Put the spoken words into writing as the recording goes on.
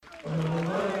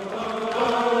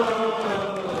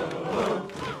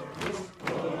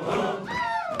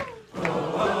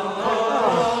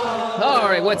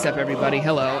What's up, everybody?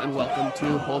 Hello, and welcome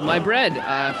to Hold My Bread,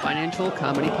 a financial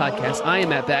comedy podcast. I am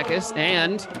Matt Backus,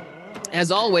 and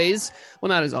as always, well,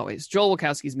 not as always, Joel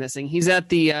Wachowski's missing. He's at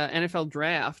the NFL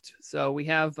draft, so we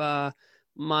have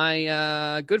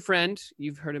my good friend.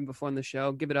 You've heard him before on the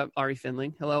show. Give it up, Ahri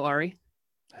Findling. Hello, Ahri.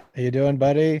 How you doing,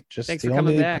 buddy? Just Thanks the for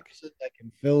coming only back. person that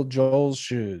can fill Joel's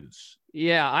shoes.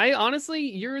 Yeah, I honestly,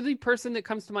 you're the person that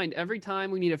comes to mind every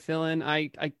time we need a fill-in. I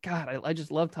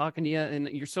just love talking to you, and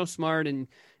you're so smart, and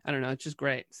I don't know, it's just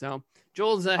great. So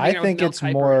Joel's I think it's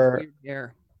more.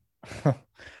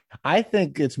 I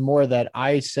think it's more that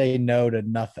I say no to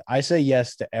nothing. I say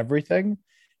yes to everything,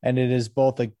 and it is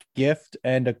both a gift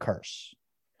and a curse.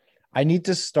 I need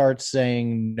to start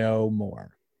saying no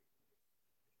more.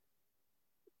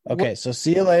 Okay, so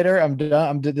see you later. I'm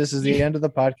done. This is the end of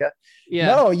the podcast. Yeah.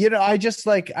 No, I just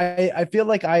I feel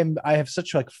like I have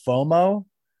such like FOMO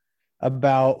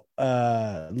about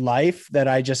life that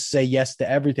I just say yes to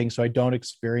everything so I don't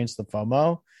experience the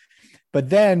FOMO.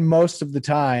 But then most of the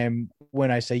time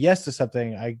when I say yes to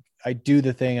something, I do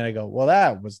the thing and I go, well,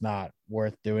 that was not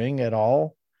worth doing at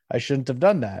all. I shouldn't have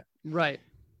done that. Right.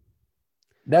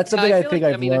 That's something I think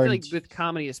I've learned. I feel like with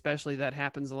comedy, especially, that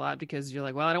happens a lot because you're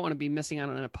like, well, I don't want to be missing out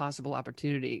on a possible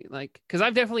opportunity. Like, because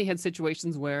I've definitely had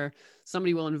situations where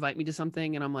somebody will invite me to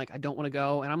something and I'm like, I don't want to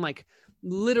go. And I'm like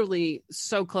literally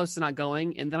so close to not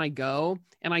going. And then I go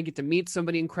and I get to meet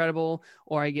somebody incredible,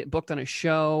 or I get booked on a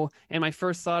show. And my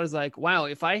first thought is like, wow,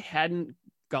 if I hadn't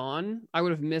gone, I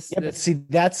would have missed this. But see,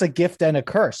 that's a gift and a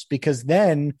curse, because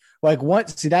then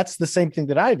that's the same thing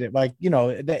that I did. Like,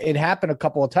 it happened a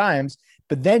couple of times,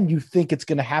 but then you think it's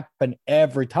going to happen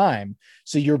every time.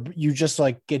 So you just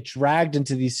like get dragged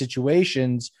into these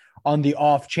situations on the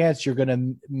off chance you're going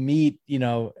to meet,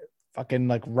 fucking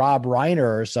like Rob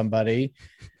Reiner or somebody.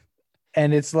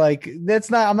 And it's like, I'm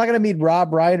not going to meet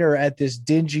Rob Reiner at this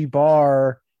dingy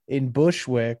bar in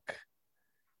Bushwick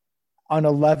on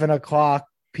 11 o'clock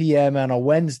PM on a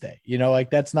Wednesday.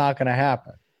 That's not going to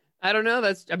happen. I don't know.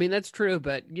 That's true.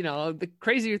 But, the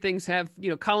crazier things have,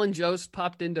 Colin Jost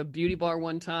popped into Beauty Bar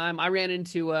one time. I ran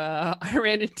into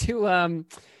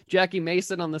Jackie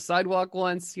Mason on the sidewalk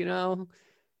once,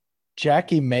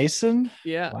 Jackie Mason?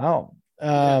 Yeah. Wow.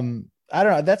 I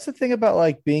don't know. That's the thing about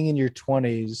like being in your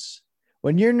 20s.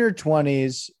 When you're in your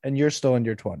 20s and you're still in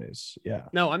your 20s. Yeah.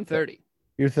 No, I'm 30.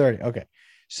 You're 30. Okay.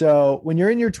 So when you're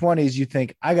in your 20s, you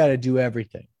think, I got to do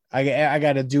everything. I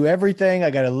got to do everything. I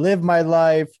got to live my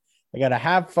life. I got to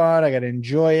have fun. I got to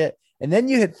enjoy it. And then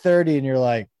you hit 30 and you're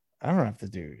like, I don't have to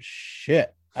do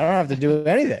shit. I don't have to do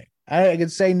anything. I can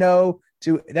say no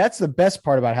to. That's the best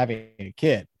part about having a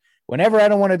kid. Whenever I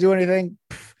don't want to do anything,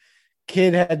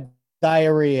 kid had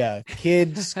diarrhea.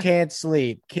 Kids can't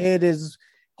sleep. Kid is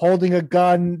holding a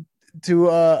gun to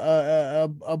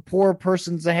a poor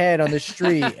person's head on the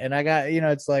street. And I got,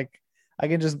 it's like, I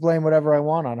can just blame whatever I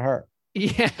want on her.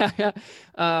 Yeah.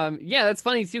 That's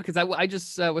funny too. Cause I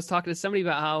just was talking to somebody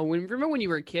about how remember when you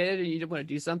were a kid and you didn't want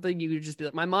to do something, you would just be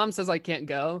like, my mom says I can't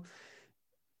go.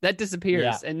 That disappears.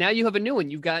 Yeah. And now you have a new one.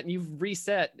 You've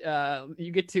reset.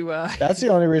 You get to, that's the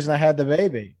only reason I had the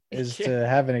baby is to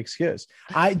have an excuse.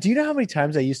 Do you know how many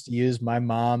times I used to use my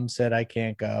mom said I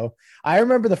can't go? I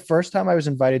remember the first time I was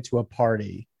invited to a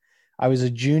party. I was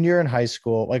a junior in high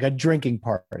school, like a drinking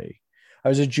party. I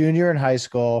was a junior in high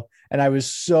school and I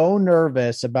was so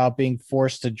nervous about being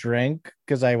forced to drink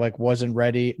because I wasn't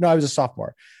ready. No, I was a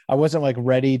sophomore. I wasn't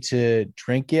ready to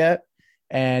drink yet.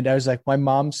 And I was like, my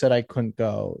mom said I couldn't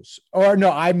go. Or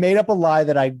no, I made up a lie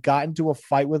that I got into a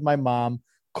fight with my mom,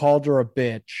 called her a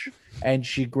bitch, and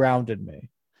she grounded me.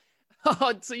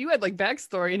 Oh, so you had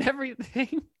backstory and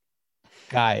everything.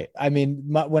 Guy,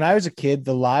 when I was a kid,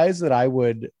 the lies that I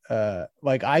would I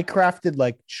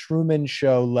crafted Truman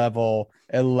Show level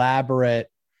elaborate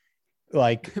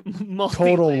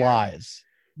total lies,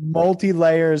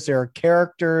 multi-layers. There are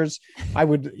characters. I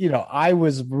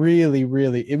was really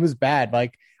it was bad.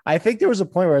 I think there was a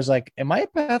point where I was like, am I a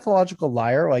pathological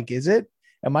liar?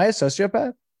 Am I a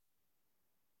sociopath?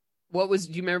 Do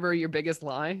you remember your biggest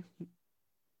lie?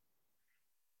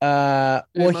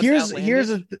 Here's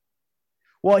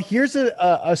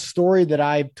a story that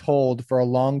I've told for a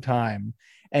long time,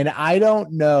 and I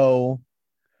don't know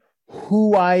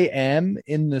who I am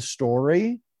in the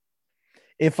story.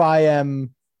 If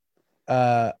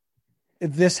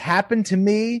this happened to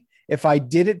me, if I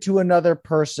did it to another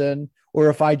person, or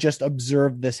if I just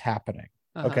observed this happening.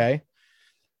 Uh-huh. Okay.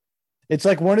 It's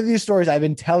like one of these stories I've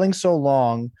been telling so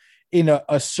long in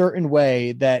a certain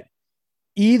way that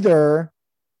either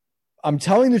I'm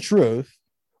telling the truth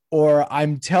or I've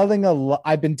been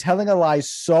telling a lie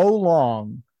so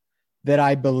long that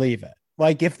I believe it.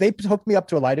 like if they hooked me up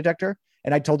to a lie detector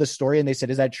and I told this story and they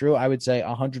said, is that true? I would say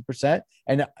 100%.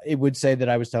 And it would say that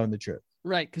I was telling the truth.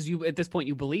 Right. Because you, at this point,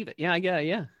 you believe it. Yeah. Yeah.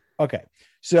 Yeah. Okay.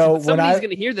 So when somebody's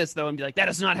going to hear this though and be like, that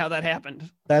is not how that happened.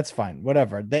 that's fine.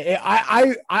 Whatever.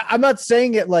 I'm not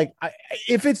saying it like,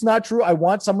 if it's not true, I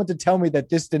want someone to tell me that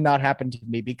this did not happen to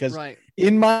me because Right.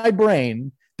 in my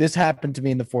brain, this happened to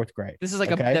me in the 4th grade. This is like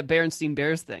that Berenstein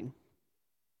Bears thing.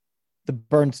 The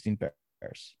Bernstein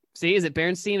Bears. See, is it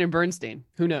Berenstein or Bernstein?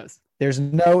 Who knows? There's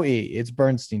no E. It's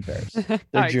Bernstein Bears. All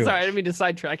right. Sorry, I didn't mean to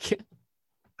sidetrack you.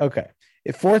 Okay.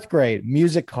 In 4th grade,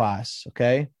 music class.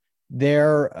 Okay.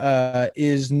 There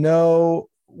is no,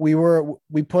 we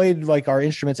played like our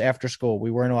instruments after school. We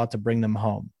weren't allowed to bring them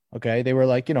home. Okay. They were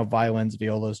like, violins,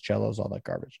 violas, cellos, all that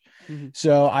garbage. Mm-hmm.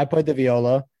 So I played the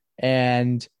viola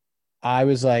and I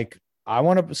was like, I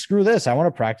want to screw this. I want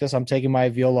to practice. I'm taking my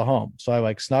viola home. So I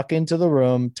like snuck into the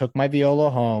room, took my viola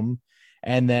home,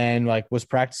 and then like was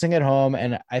practicing at home.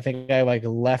 And I think I like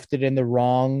left it in the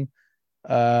wrong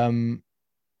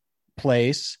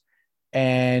place.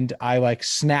 And I like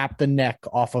snapped the neck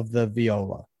off of the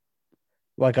viola,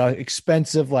 like a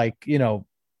expensive, like,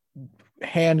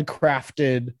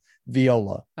 handcrafted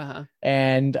viola. Uh-huh.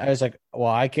 And I was like,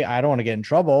 well, I don't want to get in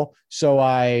trouble. So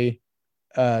I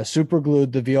super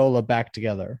glued the viola back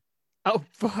together. Oh,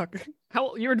 fuck.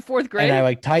 You're in 4th grade? And I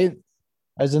like I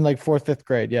was in like 4th, 5th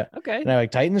grade. Yeah. Okay. And I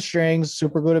like tightened the strings,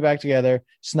 super glued it back together,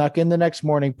 snuck in the next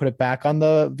morning, put it back on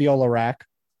the viola rack.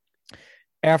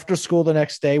 After school the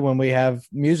next day, when we have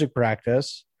music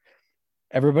practice,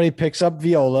 everybody picks up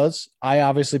violas. I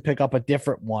obviously pick up a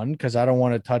different one because I don't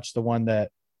want to touch the one that,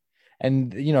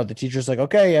 and the teacher's like,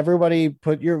 okay, everybody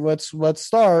let's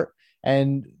start.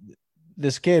 And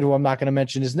this kid, who I'm not going to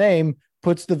mention his name,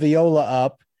 puts the viola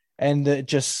up and it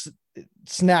just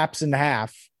snaps in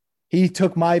half. He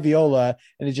took my viola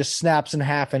and it just snaps in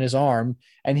half in his arm,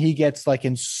 and he gets like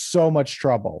in so much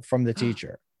trouble from the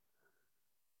teacher.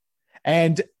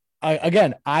 And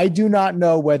I do not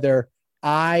know whether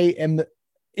I am,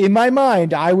 in my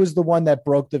mind, I was the one that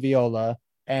broke the viola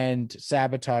and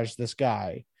sabotaged this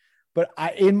guy. But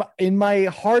in my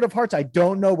heart of hearts, I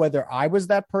don't know whether I was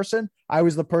that person. I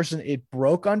was the person it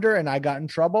broke under and I got in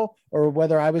trouble, or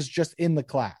whether I was just in the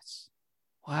class.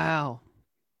 Wow.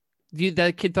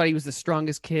 That kid thought he was the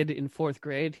strongest kid in 4th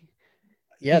grade.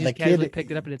 Yeah, the kid picked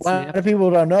it up and a lot of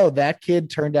people don't know that kid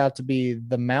turned out to be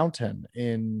the Mountain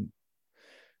in,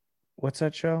 what's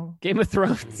that show? Game of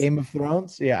Thrones. Game of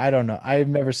Thrones? Yeah, I don't know. I've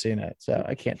never seen it, so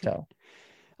I can't tell.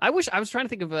 I was trying to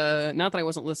think of not that I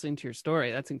wasn't listening to your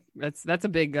story. That's a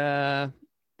big that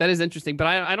is interesting, but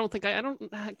I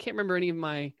can't remember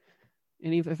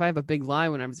if I have a big lie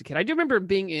when I was a kid. I do remember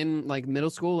being in like middle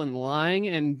school and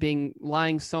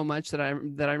lying so much that I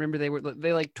remember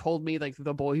they like told me like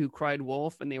the boy who cried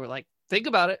wolf, and they were like, think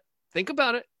about it,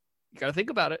 you got to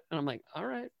think about it, and I'm like, all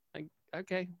right,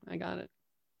 okay, I got it.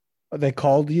 They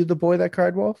called you the boy that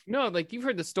cried wolf? No, like you've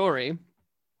heard the story.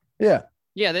 Yeah.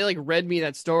 Yeah, they like read me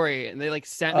that story and they like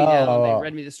sat me down and they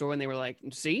read me the story and they were like,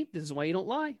 see, this is why you don't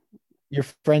lie. Your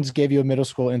friends gave you a middle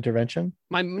school intervention?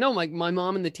 My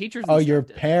mom and the teachers. Oh, your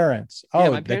parents. Yeah,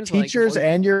 oh, my parents the teachers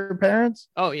and your parents?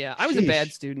 Oh yeah. I was a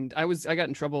bad student. I got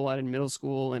in trouble a lot in middle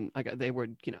school and it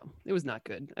was not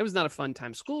good. It was not a fun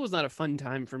time. School was not a fun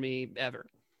time for me ever.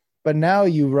 But now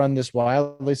you run this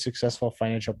wildly successful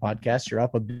financial podcast. You're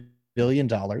up $1 billion.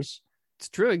 It's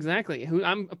true, exactly.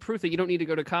 I'm a proof that you don't need to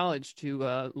go to college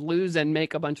to lose and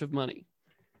make a bunch of money.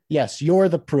 Yes, you're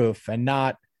the proof, and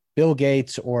not Bill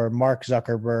Gates or Mark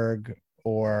Zuckerberg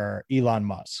or Elon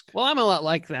Musk. Well, I'm a lot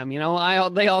like them.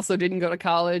 They also didn't go to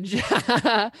college.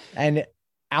 And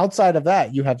outside of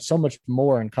that, you have so much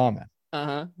more in common.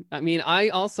 Uh-huh. I mean, I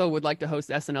also would like to host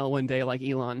SNL one day like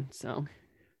Elon. So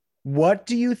what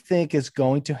do you think is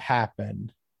going to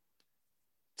happen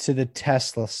to the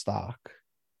Tesla stock?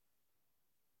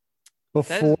 What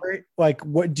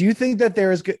do you think that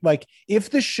there is, like, if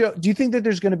the show, do you think that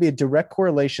there's going to be a direct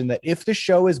correlation that if the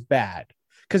show is bad,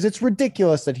 because it's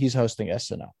ridiculous that he's hosting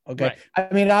SNL. Okay. Right.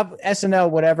 I mean,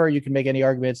 SNL, whatever, you can make any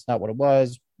argument. It's not what it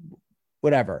was,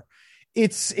 whatever.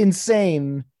 It's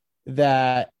insane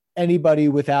that anybody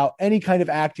without any kind of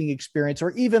acting experience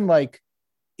or even like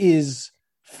is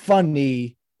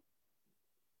funny,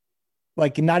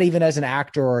 like not even as an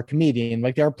actor or a comedian,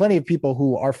 like there are plenty of people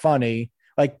who are funny.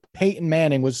 Like Peyton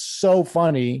Manning was so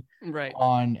funny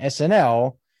on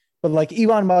SNL, but like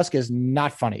Elon Musk is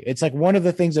not funny. It's like one of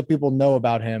the things that people know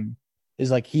about him is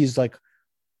like he's like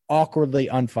awkwardly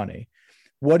unfunny.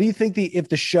 What do you think if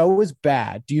the show is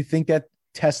bad, do you think that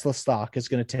Tesla stock is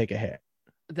going to take a hit?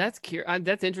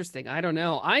 That's interesting. I don't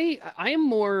know. I am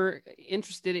more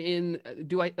interested in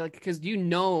do I like because you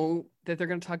know that they're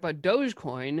going to talk about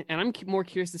Dogecoin, and I'm more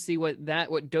curious to see what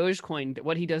Dogecoin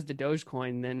what he does to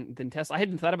Dogecoin than Tesla. I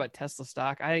hadn't thought about Tesla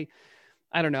stock. I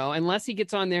don't know unless he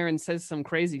gets on there and says some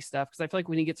crazy stuff because I feel like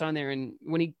when he gets on there and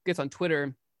when he gets on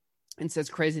Twitter and says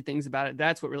crazy things about it,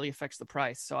 that's what really affects the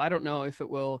price. So I don't know if it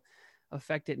will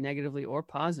affect it negatively or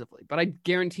positively. But I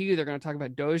guarantee you they're going to talk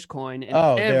about Dogecoin, and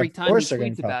Oh, they every of time he course they're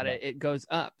going tweets to talk about about it, it goes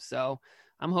up. So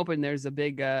I'm hoping there's a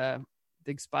big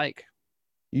spike.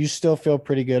 it. You still feel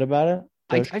pretty good about it,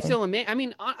 I Dogecoin? feel amazing. I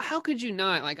mean, how could you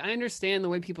not? Like, I understand the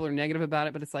way people are negative about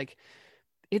it, but it's like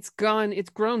it's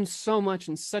grown so much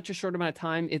in such a short amount of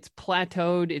time. It's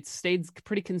plateaued. It's stayed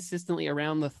pretty consistently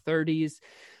around the 30s.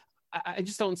 I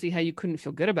just don't see how you couldn't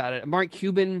feel good about it. Mark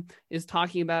Cuban is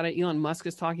talking about it. Elon Musk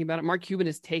is talking about it. Mark Cuban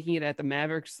is taking it at the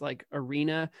Mavericks like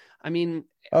arena. I mean,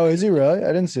 Oh, is he really? I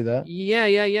didn't see that. yeah.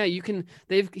 You can.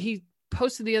 He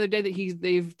posted the other day that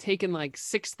they've taken like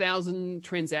 6,000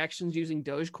 transactions using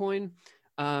Dogecoin.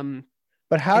 But I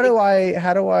think how do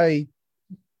I,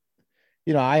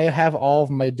 I have all of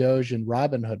my Doge in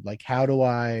Robinhood. Like, how do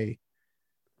I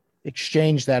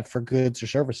exchange that for goods or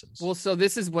services? well, so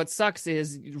this is what sucks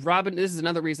is Robin. This is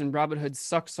another reason Robinhood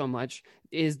sucks so much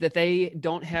is that they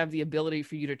don't have the ability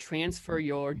for you to transfer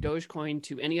your Dogecoin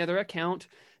to any other account.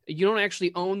 You don't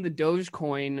actually own the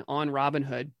Dogecoin on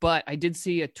Robinhood, but I did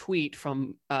see a tweet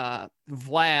from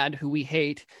Vlad, who we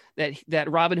hate, that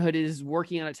Robinhood is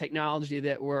working on a technology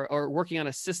or working on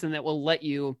a system that will let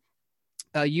you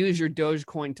use your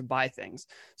Dogecoin to buy things.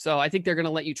 So I think they're going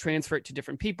to let you transfer it to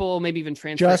different people, maybe even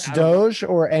transfer it Just out of, Doge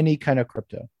or any kind of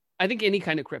crypto? I think any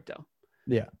kind of crypto.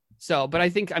 Yeah. So, but I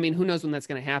mean, who knows when that's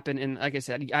going to happen? And like I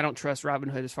said, I don't trust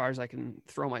Robinhood as far as I can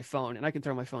throw my phone, and I can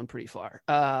throw my phone pretty far.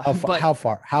 But How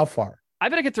far? How far? I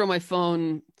bet I could throw my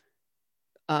phone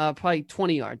probably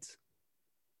 20 yards.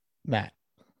 Matt.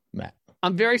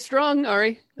 I'm very strong,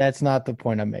 Ari. That's not the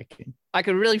point I'm making. I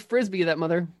could really frisbee that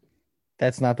mother.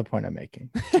 That's not the point I'm making.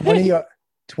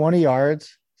 20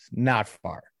 yards, not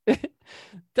far.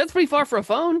 That's pretty far for a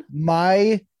phone.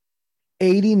 My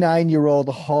 89-year-old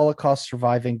Holocaust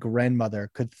surviving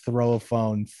grandmother could throw a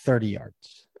phone 30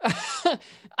 yards.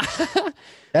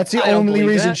 That's the only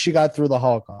reason she got through the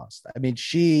Holocaust. I mean,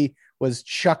 she was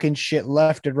chucking shit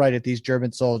left and right at these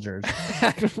German soldiers.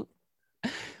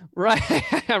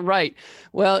 Right.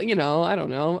 Well, I don't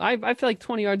know. I feel like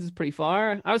 20 yards is pretty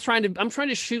far. I'm trying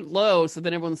to shoot low so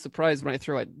then everyone's surprised when I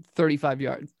throw it 35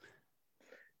 yards.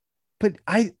 But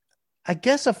I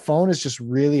guess a phone is just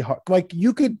really hard. Like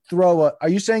you could are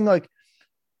you saying like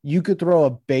you could throw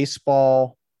a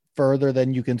baseball further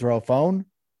than you can throw a phone?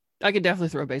 I could definitely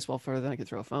throw a baseball further than I could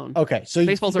throw a phone. Okay. So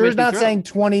you're not saying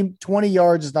 20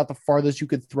 yards is not the farthest you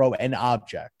could throw an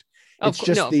object. It's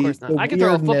just no, of course not. I could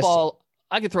throw a football.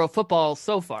 I could throw a football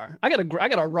so far. I got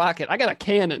a rocket. I got a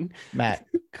cannon. Matt,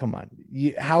 come on.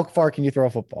 How far can you throw a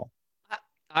football?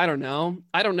 I don't know.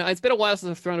 It's been a while since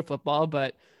I've thrown a football,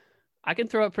 but I can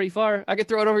throw it pretty far. I could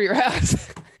throw it over your house.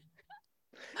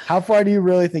 How far do you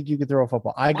really think you could throw a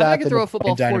football? I could throw a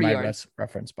football 40 yards.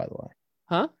 Reference, by the way.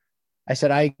 Huh? I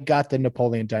said I got the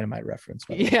Napoleon Dynamite reference.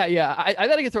 Yeah. I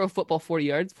bet I could throw a football 40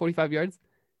 yards, 45 yards.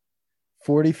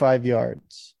 45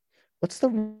 yards. What's the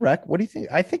rec? What do you think?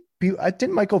 I think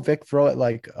didn't Michael Vick throw it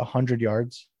like 100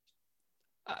 yards?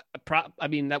 I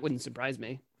mean, that wouldn't surprise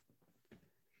me.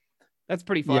 That's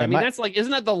pretty far. Yeah, I mean, that's like,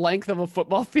 isn't that the length of a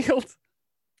football field?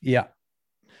 Yeah.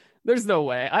 There's no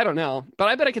way. I don't know. But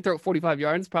I bet I could throw it 45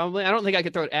 yards probably. I don't think I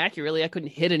could throw it accurately. I couldn't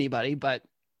hit anybody, but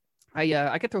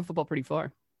I could throw a football pretty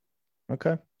far.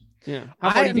 Okay. Yeah. How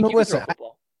far do you think you could throw a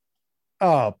football?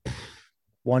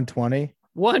 120.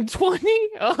 120?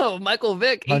 Oh, Michael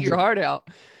Vick, eat your heart out.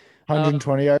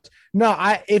 120 yards. No,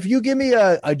 if you give me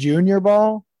a junior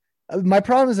ball, my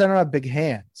problem is I don't have big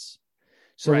hands.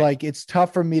 So like it's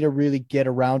tough for me to really get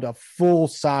around a full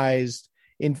sized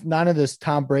in none of this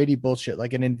Tom Brady bullshit,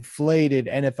 like an inflated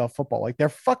NFL football. Like they're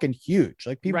fucking huge.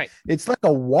 Like people, it's like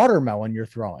a watermelon you're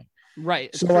throwing.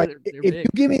 Right. So like if you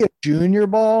give me a junior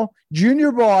ball,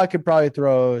 I could probably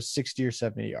throw 60 or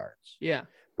 70 yards. Yeah.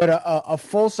 But a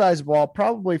full size ball,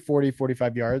 probably 40,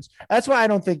 45 yards. That's why I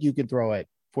don't think you can throw it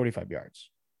 45 yards.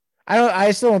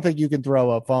 I still don't think you can throw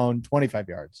a phone 25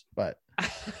 yards, but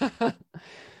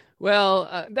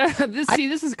well,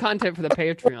 this is content for the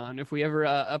Patreon. If we ever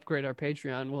upgrade our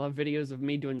Patreon, we'll have videos of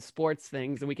me doing sports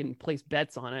things and we can place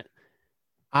bets on it.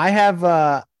 I have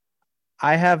a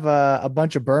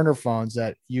bunch of burner phones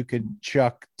that you could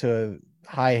chuck to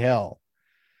high hell.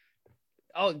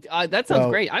 Oh, that sounds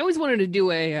great. I always wanted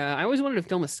to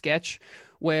film a sketch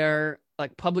where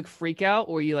like public freak out,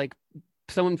 where you like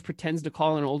someone pretends to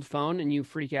call an old phone and you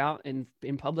freak out in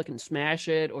public and smash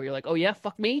it, or you're like, oh yeah,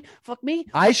 fuck me,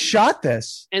 I shot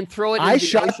this. and throw it I into the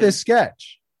shot ocean. this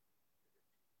sketch.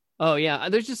 Oh yeah,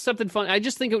 there's just something fun. I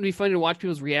just think it would be funny to watch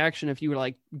people's reaction if you were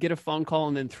like get a phone call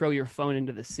and then throw your phone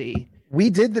into the sea. We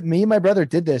did that. Me and my brother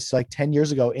did this like 10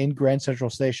 years ago in Grand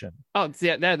Central Station. Oh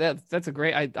yeah, that's a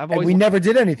great. I've And always we never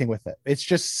did anything with it.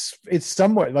 It's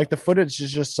somewhere. Like the footage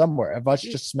is just somewhere of us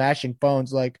just smashing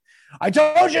phones. Like, I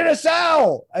told you to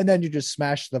sell. And then you just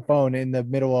smash the phone in the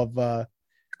middle of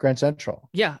Grand Central.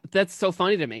 Yeah, that's so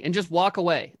funny to me. And just walk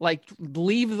away. Like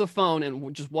leave the phone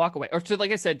and just walk away. Or to,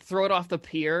 like I said, throw it off the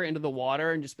pier into the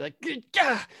water and just be like,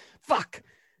 yeah, fuck.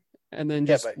 And then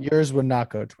just but yours would not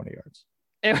go 20 yards.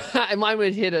 and mine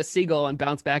would hit a seagull and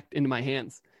bounce back into my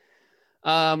hands.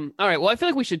 All right. Well, I feel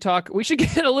like we should talk. We should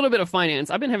get a little bit of finance.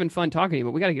 I've been having fun talking to you,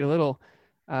 but we got to get a little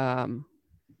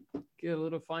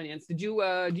finance.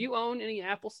 Do you own any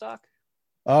Apple stock?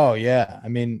 Oh yeah. I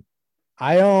mean,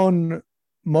 I own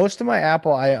most of my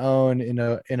Apple. I own in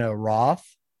a Roth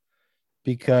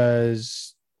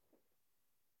because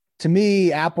to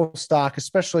me, Apple stock,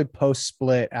 especially post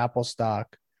split Apple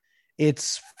stock,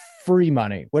 it's free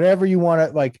money. Whatever you want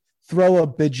to like throw a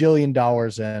bajillion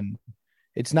dollars in,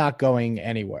 it's not going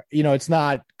anywhere. It's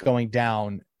not going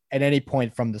down at any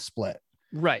point from the split.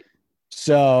 Right.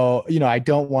 So, I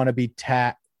don't want to be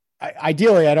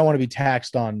ideally, I don't want to be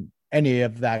taxed on any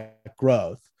of that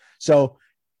growth. So,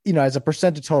 as a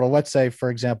percent of total, let's say,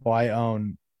 for example, I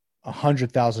own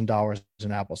 $100,000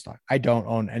 in Apple stock. I don't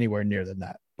own anywhere near than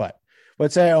that, but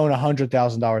let's say I own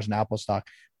 $100,000 in Apple stock.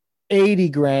 80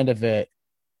 grand of it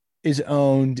is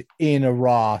owned in a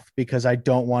Roth because I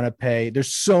don't want to pay.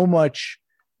 There's so much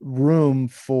room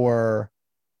for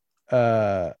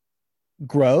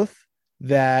growth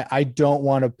that I don't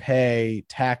want to pay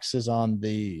taxes on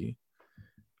the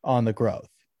growth.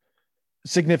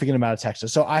 Significant amount of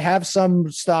taxes. So I have some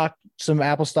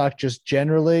Apple stock just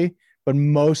generally, but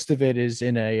most of it is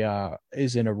in a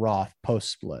Roth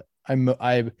post split.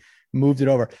 I moved it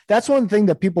over. That's one thing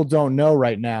that people don't know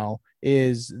right now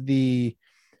is do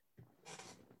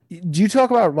you talk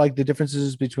about like the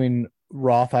differences between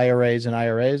Roth IRAs and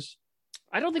IRAs?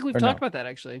 I don't think we've talked about that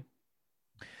actually.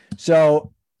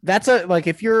 So that's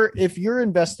if you're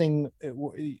investing,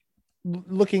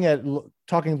 looking at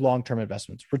talking long-term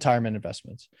investments, retirement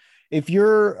investments, if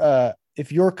your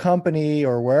company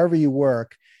or wherever you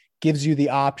work gives you the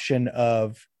option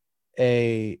of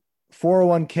a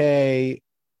 401k,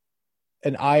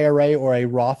 an IRA or a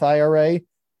Roth IRA,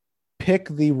 pick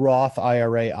the Roth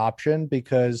IRA option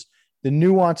because the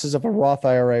nuances of a Roth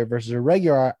IRA versus a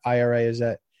regular IRA is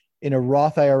that in a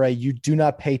Roth IRA, you do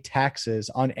not pay taxes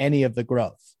on any of the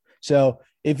growth. So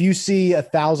if you see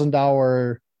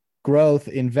 $1,000 growth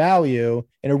in value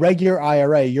in a regular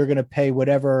IRA, you're going to pay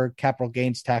whatever capital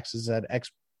gains taxes at X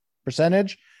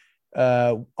percentage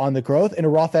on the growth. In a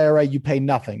Roth IRA, you pay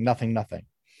nothing.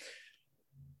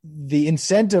 The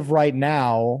incentive right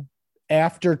now,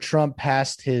 after Trump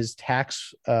passed his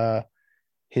tax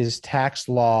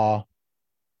law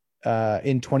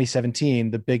in 2017,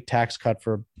 the big tax cut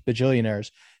for bajillionaires,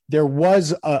 there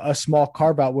was a small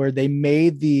carve out where they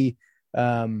made the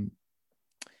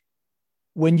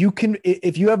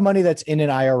if you have money that's in an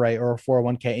IRA or a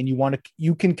 401k and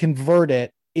you can convert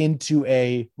it into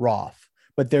a Roth,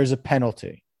 but there's a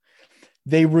penalty.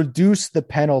 They reduce the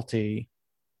penalty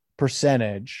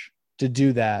percentage to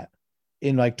do that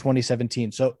in like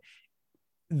 2017. So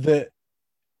the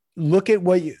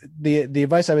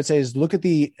advice I would say is look at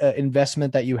the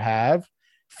investment that you have,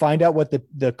 find out what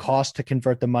the cost to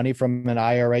convert the money from an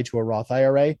IRA to a Roth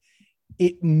IRA.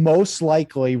 It most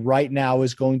likely right now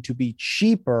is going to be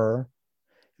cheaper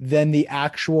than the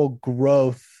actual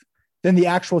growth, than the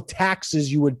actual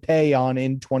taxes you would pay on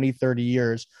in 20, 30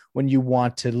 years when you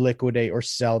want to liquidate or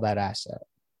sell that asset.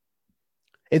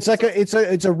 It's like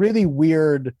it's a really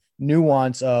weird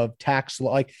nuance of tax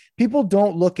law. Like people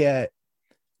don't look at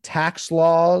tax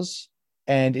laws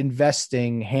and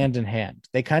investing hand in hand.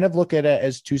 They kind of look at it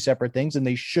as two separate things, and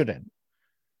they shouldn't,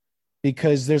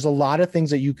 because there's a lot of things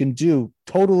that you can do,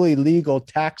 totally legal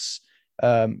tax.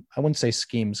 I wouldn't say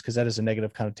schemes because that is a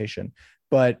negative connotation,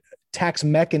 but tax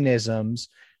mechanisms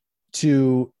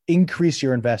to increase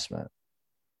your investment.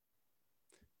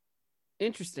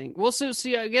 Interesting. Well, so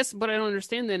see, I guess what I don't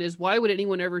understand then is why would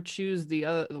anyone ever choose the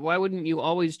other? Why wouldn't you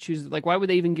always choose? Like, why would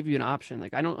they even give you an option?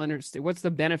 Like, I don't understand. What's the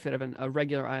benefit of a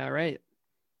regular IRA?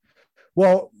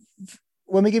 Well,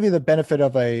 let me give you the benefit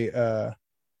of a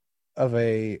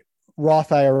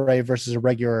Roth IRA versus a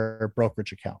regular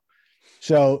brokerage account.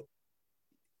 So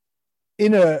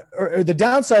or the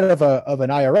downside of an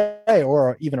IRA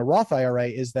or even a Roth IRA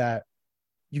is that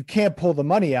you can't pull the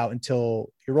money out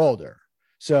until you're older.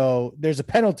 So there's a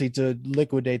penalty to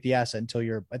liquidate the asset until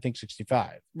you're, I think,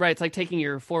 65. Right. It's like taking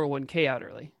your 401k out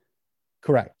early.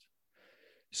 Correct.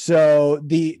 So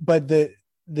the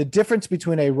difference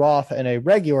between a Roth and a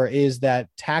regular is that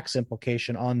tax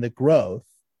implication on the growth.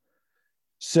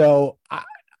 So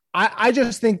I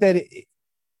just think that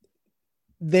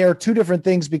they're two different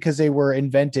things because they were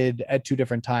invented at two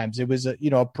different times. It was a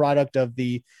product of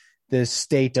the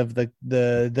state of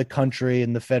the country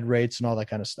and the Fed rates and all that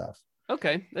kind of stuff.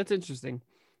 Okay, that's interesting.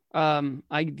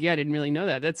 I didn't really know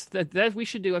that. That we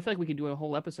should do. I feel like we could do a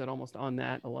whole episode almost on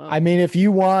that alone. I mean, if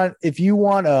you want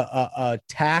a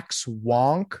tax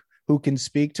wonk who can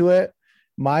speak to it,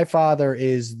 my father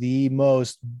is the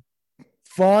most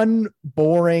fun,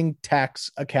 boring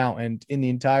tax accountant in the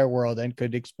entire world and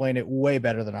could explain it way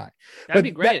better than I. That'd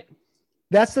be great.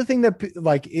 That's the thing that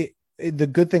the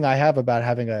good thing I have about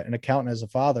having an accountant as a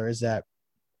father is that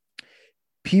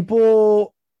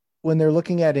people, when they're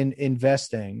looking at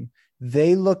investing,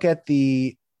 they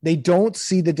don't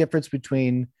see the difference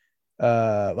between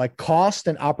like cost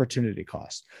and opportunity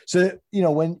cost. So,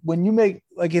 when you make,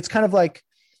 like, it's kind of like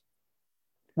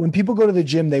when people go to the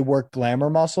gym, they work glamour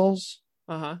muscles,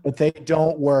 but they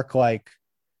don't work like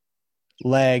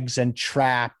legs and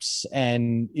traps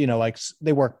and, like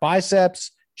they work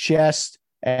biceps, chest,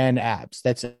 and abs.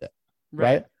 That's it.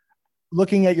 Right?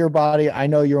 Looking at your body, I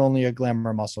know you're only a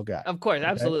glamour muscle guy. Of course,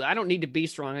 absolutely. I don't need to be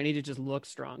strong. I need to just look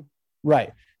strong.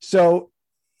 Right. So,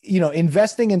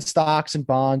 investing in stocks and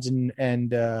bonds and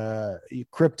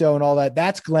crypto and all that,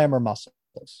 that's glamour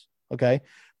muscles. Okay.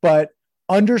 But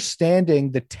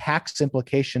understanding the tax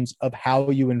implications of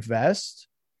how you invest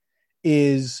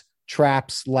is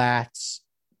traps, lats,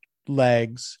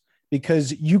 legs,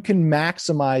 because you can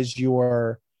maximize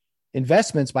your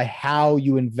investments by how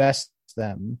you invest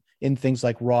them in things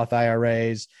like Roth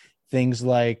IRAs, things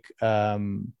like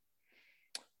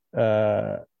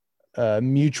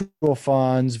mutual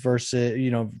funds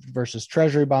versus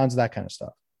treasury bonds, that kind of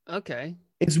stuff. Okay.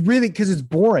 It's really because it's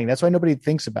boring. That's why nobody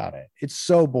thinks about it. It's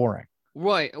so boring.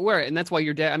 Right. And that's why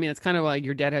your dad, I mean, it's kind of like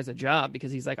your dad has a job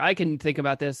because he's like, I can think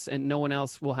about this and no one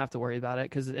else will have to worry about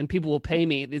it and people will pay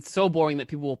me. It's so boring that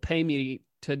people will pay me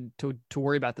to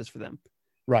worry about this for them.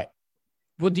 Right.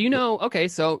 Well, do you know? Okay,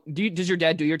 so does your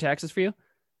dad do your taxes for you?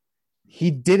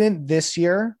 He didn't this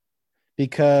year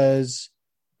because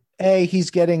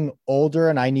he's getting older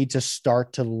and I need to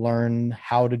start to learn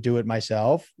how to do it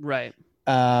myself. Right.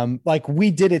 Like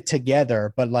we did it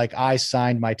together, but like I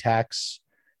signed my tax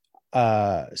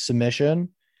submission.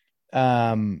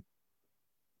 And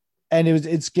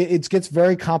it gets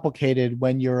very complicated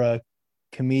when you're a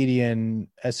comedian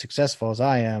as successful as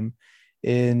I am,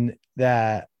 in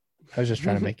that I was just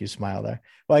trying to make you smile there.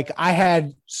 Like I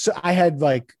had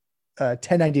like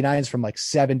 1099s from like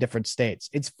 7 different states.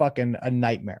 It's fucking a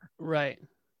nightmare. Right.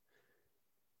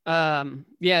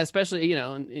 Yeah, especially,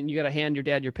 and you got to hand your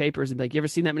dad your papers and be like, you ever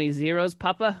seen that many zeros,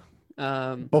 Papa?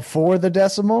 Before the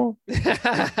decimal?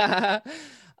 Yeah,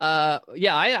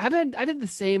 I've had the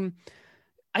same.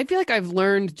 I feel like I've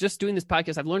learned just doing this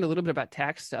podcast. I've learned a little bit about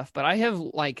tax stuff, but I have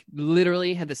like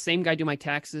literally had the same guy do my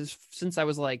taxes since I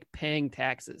was like paying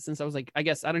taxes. Since I was like, I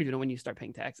guess I don't even know when you start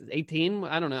paying taxes. 18?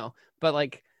 I don't know, but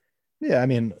like, yeah, I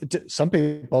mean, some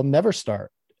people never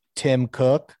start. Tim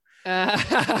Cook.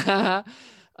 I've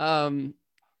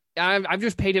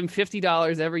just paid him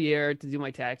 $50 every year to do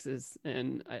my taxes,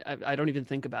 and I don't even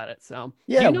think about it. So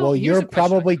yeah, well, you're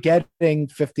probably getting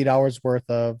 $50 worth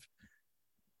of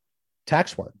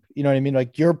tax work. You know what I mean?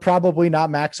 Like you're probably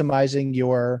not maximizing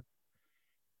your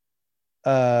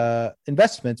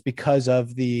investments because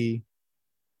of the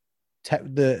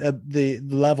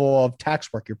level of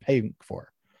tax work you're paying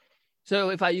for. So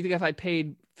you think if I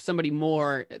paid somebody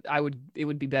more, it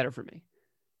would be better for me?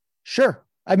 Sure.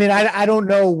 I mean, I don't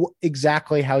know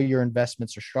exactly how your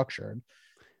investments are structured,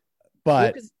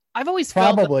 but I've always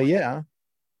probably, yeah.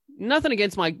 Nothing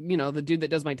against the dude that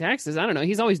does my taxes. I don't know. I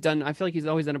feel like he's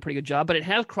always done a pretty good job, but it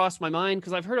has crossed my mind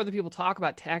because I've heard other people talk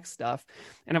about tax stuff,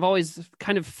 and I've always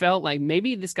kind of felt like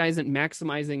maybe this guy isn't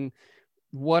maximizing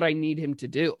what I need him to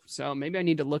do. So maybe I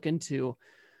need to look into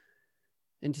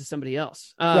somebody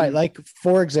else. Right. Like,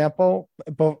 for example,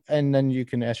 and then you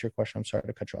can ask your question. I'm sorry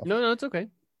to cut you off. No, it's okay.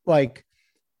 Like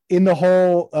in the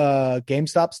whole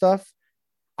GameStop stuff,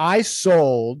 I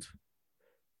sold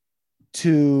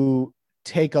to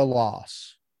take a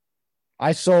loss.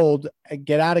 I sold,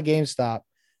 get out of GameStop,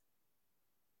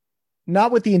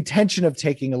 not with the intention of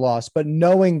taking a loss, but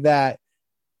knowing that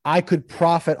I could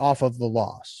profit off of the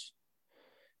loss.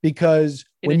 because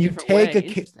In a when you different way. take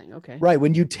Interesting. Okay. right,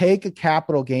 when you take a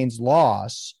capital gains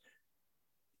loss,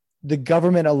 the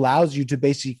government allows you to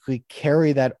basically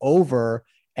carry that over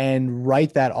and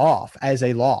write that off as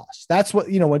a loss. That's what,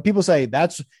 when people say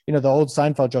that's, the old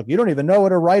Seinfeld joke, you don't even know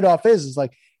what a write off is. It's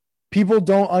like people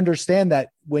don't understand that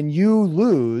when you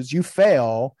lose, you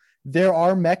fail, there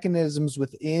are mechanisms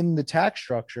within the tax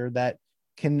structure that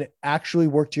can actually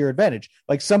work to your advantage.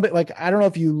 Like somebody, like, I don't know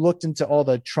if you looked into all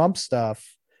the Trump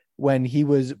stuff when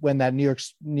that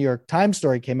New York Times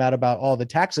story came out about all the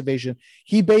tax evasion.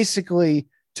 He basically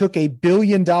took $1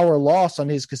 billion loss on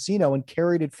his casino and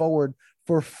carried it forward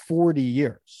for 40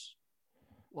 years.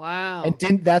 Wow.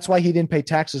 And that's why he didn't pay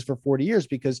taxes for 40 years,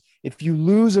 because if you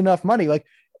lose enough money, like,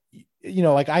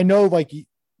 like I know, like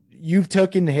you've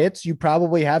taken hits, you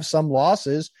probably have some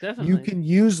losses. Definitely. You can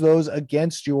use those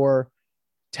against your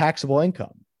taxable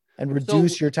income and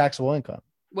reduce your taxable income.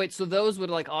 Wait, so those would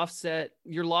like offset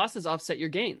your losses, offset your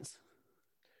gains?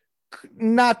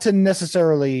 Not to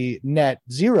necessarily net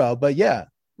zero, but yeah.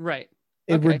 Right.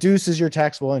 It reduces your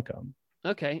taxable income.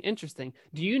 Okay, interesting.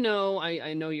 Do you know,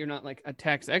 I know you're not like a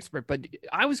tax expert, but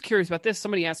I was curious about this.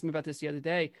 Somebody asked me about this the other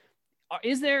day.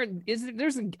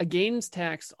 There's a gains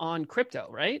tax on crypto,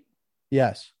 right?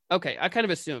 Yes. Okay, I kind of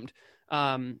assumed.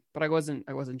 But I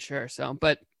wasn't sure. So,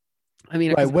 but I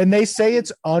mean, right, when they say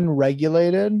it's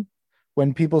unregulated,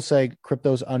 when people say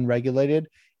crypto's unregulated,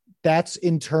 that's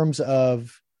in terms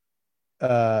of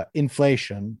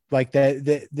inflation. Like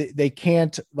they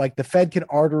can't, like the Fed can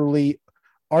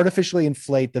artificially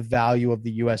inflate the value of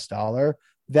the US dollar.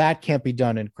 That can't be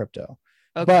done in crypto.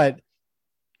 Okay. But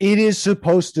it is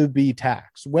supposed to be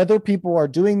taxed. Whether people are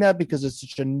doing that because it's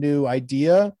such a new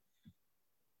idea,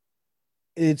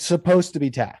 it's supposed to be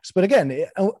taxed. But again,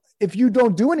 if you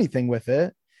don't do anything with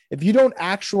it, if you don't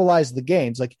actualize the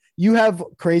gains, like you have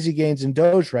crazy gains in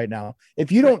Doge right now,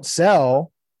 if you don't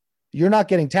sell, you're not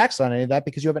getting taxed on any of that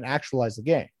because you haven't actualized the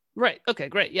gain. Right. Okay,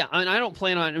 great. Yeah. I don't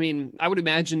plan on, I would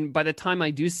imagine by the time I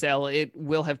do sell, it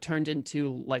will have turned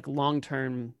into like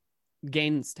long-term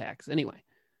gains tax anyway.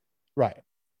 Right.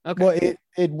 Okay. Well,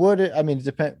 it would, it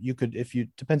depends.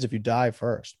 Depends if you die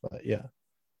first, but yeah.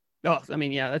 Oh,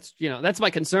 yeah, that's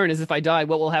my concern is if I die,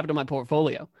 what will happen to my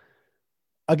portfolio?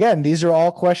 Again, these are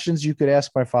all questions you could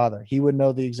ask my father. He would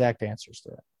know the exact answers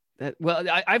to it.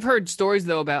 I've heard stories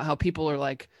though about how people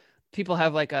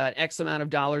have like an X amount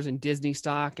of dollars in Disney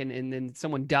stock and then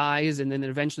someone dies and then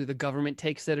eventually the government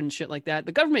takes it and shit like that.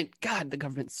 The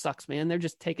government sucks, man. They're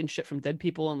just taking shit from dead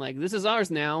people and like, this is ours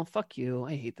now. Fuck you.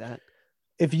 I hate that.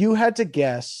 If you had to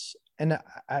guess, and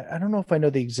I don't know if I know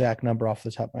the exact number off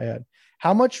the top of my head,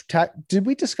 how much did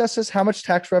we discuss this? How much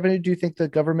tax revenue do you think the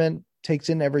government takes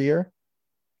in every year?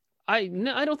 I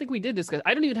don't think we did discuss.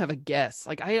 I don't even have a guess.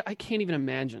 Like I can't even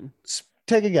imagine.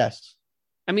 Take a guess.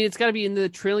 It's got to be in the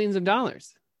trillions of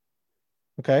dollars.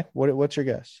 Okay. What's your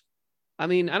guess? I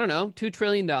don't know, $2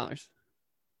 trillion. I'm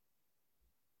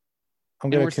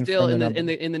going to confirm still the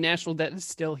in the national debt is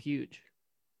still huge.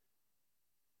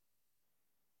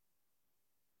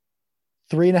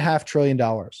 $3.5 trillion.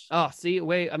 Oh, see,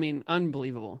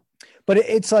 unbelievable. But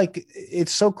it's like,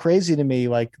 it's so crazy to me.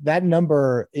 Like that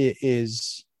number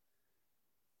is,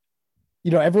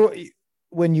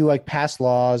 when you like pass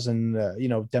laws and,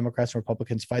 Democrats and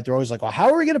Republicans fight, they're always like, well, how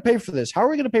are we going to pay for this? How are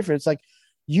we going to pay for it? It's like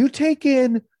you take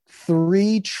in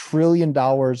 $3 trillion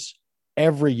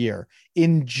every year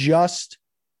in just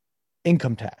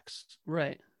income tax.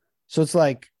 Right. So it's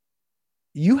like,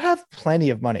 you have plenty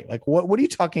of money. Like, what are you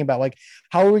talking about? Like,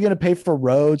 how are we going to pay for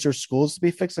roads or schools to be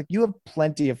fixed? Like, you have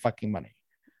plenty of fucking money.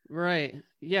 Right.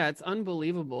 Yeah. It's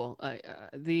unbelievable.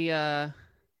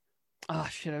 Oh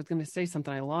shit! I was going to say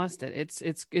something. I lost it.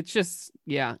 It's just,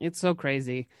 yeah, it's so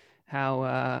crazy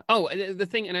how, the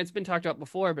thing, and it's been talked about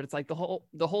before, but it's like the whole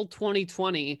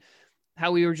 2020,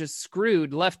 how we were just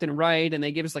screwed left and right. And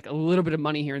they gave us like a little bit of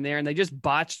money here and there. And they just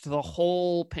botched the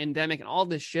whole pandemic and all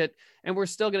this shit. And they're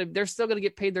still going to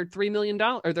get paid their $3 million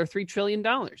or their $3 trillion.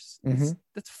 Mm-hmm.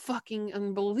 That's fucking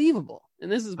unbelievable.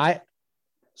 And this is,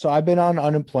 so I've been on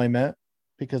unemployment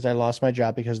because I lost my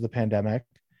job because of the pandemic.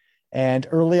 And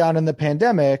early on in the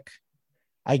pandemic,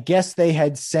 I guess they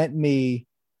had sent me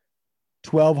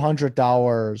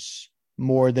 $1,200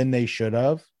 more than they should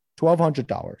have.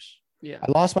 $1,200. Yeah.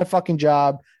 I lost my fucking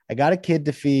job. I got a kid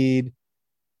to feed.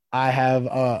 I have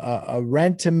a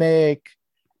rent to make.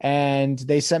 And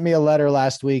they sent me a letter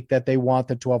last week that they want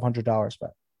the $1,200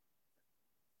 back.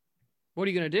 What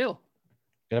are you going to do?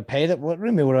 Going to pay that? What do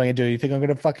you mean? What am I going to do? You think I'm going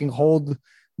to fucking hold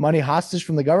money hostage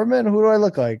from the government? Who do I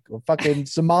look like? A fucking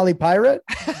Somali pirate?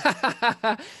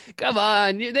 Come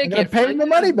on. They can't pay the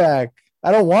money back.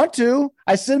 I don't want to.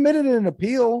 I submitted an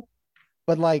appeal,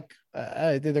 but like,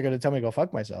 I think they're going to tell me to go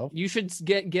fuck myself. You should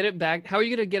get it back. How are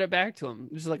you going to get it back to him?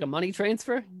 Just like a money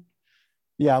transfer?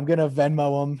 Yeah, I'm gonna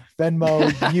Venmo them.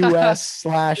 Venmo US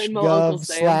slash Venmo Uncle gov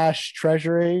Sam. slash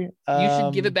treasury. You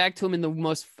should give it back to him in the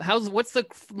most what's the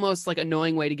most like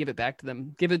annoying way to give it back to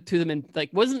them? Give it to them in like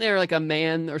wasn't there like a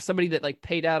man or somebody that like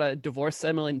paid out a divorce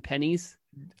settlement in pennies?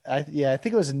 I think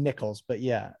it was nickels, but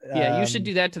yeah. Yeah, you should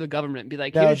do that to the government. Be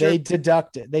like, No, here's your they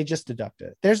deduct it. They just deduct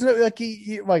it. There's no like,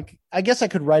 like I guess I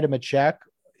could write them a check.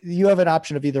 You have an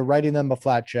option of either writing them a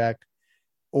flat check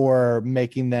or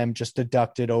making them just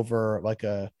deduct it over like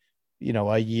a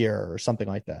year or something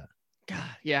like that.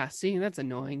 God, yeah, see, that's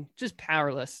annoying. Just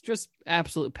powerless. Just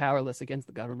absolute powerless against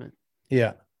the government.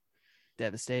 Yeah.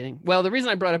 Devastating. Well, the reason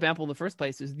I brought up Apple in the first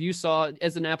place is you saw,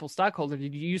 as an Apple stockholder,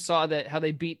 you saw that how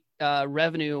they beat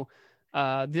revenue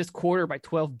this quarter by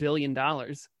 $12 billion.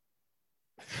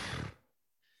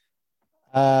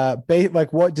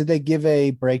 Like what did they give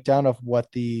a breakdown of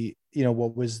what the,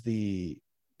 what was the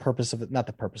purpose of it? Not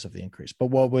the purpose of the increase, but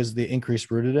what was the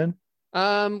increase rooted in?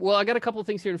 Well, I got a couple of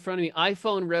things here in front of me.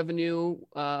 iPhone revenue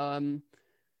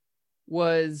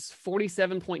was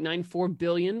 47.94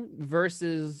 billion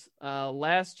versus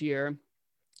last year.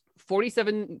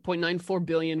 47.94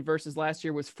 billion versus last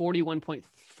year was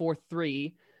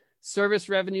 41.43. Service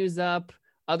revenue is up.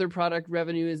 Other product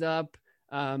revenue is up.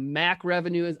 Mac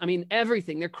revenue is, I mean,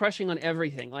 everything. They're crushing on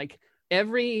everything. Like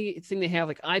everything they have,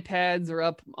 like iPads are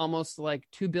up almost like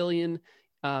 2 billion.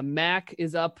 Mac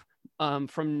is up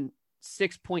from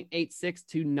 6.86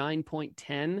 to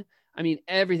 9.10. I mean,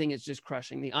 everything is just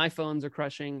crushing. The iPhones are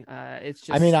crushing. It's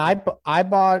just. I mean,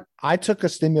 I took a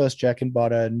stimulus check and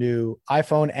bought a new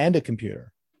iPhone and a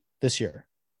computer this year.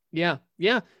 Yeah,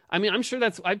 yeah. I mean, I'm sure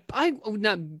that's. I would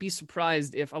not be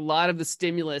surprised if a lot of the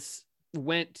stimulus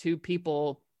went to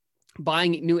people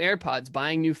buying new AirPods,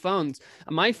 buying new phones.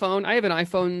 My phone, I have an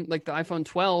iPhone, like the iPhone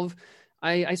 12.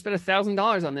 I spent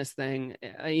 $1,000 on this thing,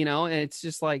 and it's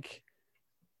just like.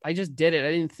 I just did it.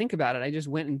 I didn't think about it. I just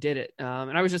went and did it.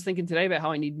 And I was just thinking today about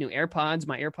how I need new AirPods.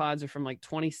 My AirPods are from like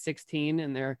 2016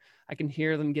 and I can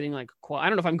hear them getting like, I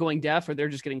don't know if I'm going deaf or they're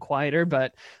just getting quieter,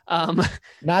 but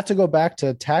not to go back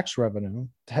to tax revenue,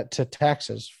 to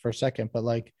taxes for a second, but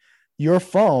like your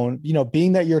phone,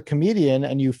 being that you're a comedian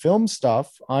and you film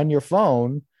stuff on your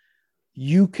phone,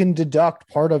 you can deduct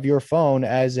part of your phone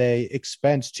as a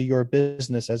expense to your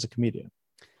business as a comedian.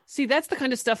 See, that's the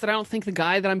kind of stuff that I don't think the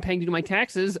guy that I'm paying to do my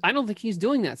taxes, I don't think he's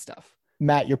doing that stuff.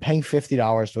 Matt, you're paying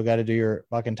 $50 to a guy to do your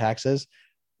fucking taxes.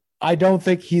 I don't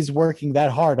think he's working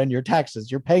that hard on your taxes.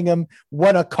 You're paying him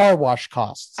what a car wash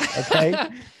costs. Okay.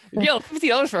 Yo,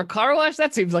 $50 for a car wash?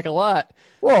 That seems like a lot.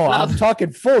 Whoa, I'm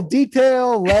talking full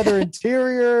detail, leather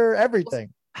interior,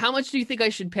 everything. How much do you think I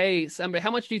should pay somebody?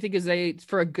 How much do you think is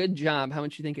for a good job? How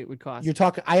much do you think it would cost? You're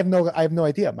talking. I have no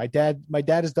idea. My dad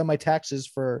has done my taxes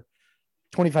for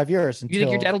 25 years. You think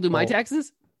your dad will do my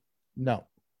taxes? No.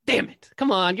 Damn it.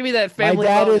 Come on. Give me that family. My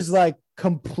dad is like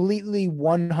completely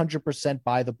 100%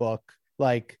 by the book.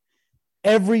 Like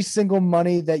every single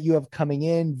money that you have coming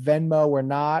in, Venmo or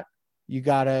not, you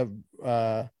got to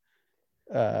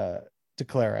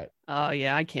declare it. Oh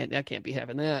yeah. I can't be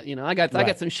having that. I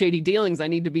got some shady dealings. I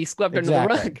need to be swept under the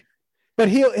rug. But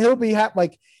he'll be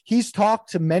like, he's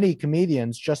talked to many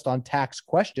comedians just on tax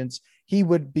questions. He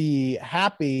would be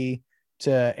happy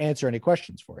to answer any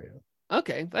questions for you.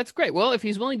 Okay, that's great. Well, if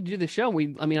he's willing to do the show,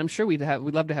 I'm sure we'd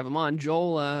love to have him on.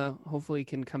 Joel, hopefully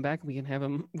can come back and we can have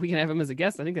him as a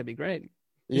guest. I think that'd be great.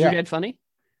 Is your dad funny?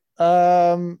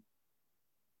 I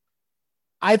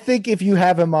think if you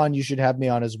have him on, you should have me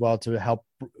on as well to help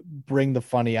bring the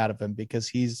funny out of him,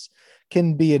 because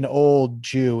can be an old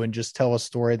Jew and just tell a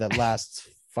story that lasts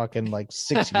fucking like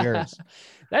 6 years.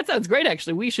 That sounds great.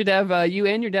 Actually, we should have you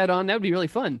and your dad on. That would be really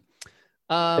fun.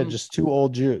 Just two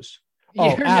old Jews.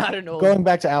 You're not an old. Going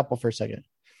back to Apple for a second.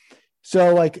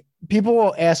 So like people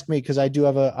will ask me, because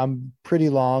I'm pretty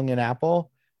long in Apple.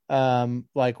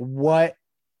 Like what,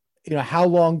 how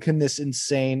long can this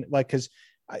insane, like, because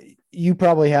you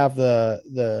probably have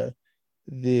the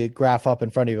graph up in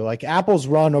front of you. Like Apple's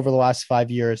run over the last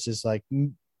 5 years is like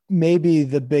maybe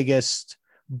the biggest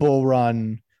bull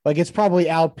run. Like it's probably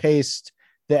outpaced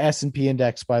the S&P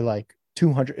index by like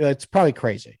 200. It's probably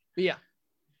crazy. Yeah.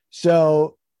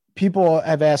 So people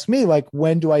have asked me, like,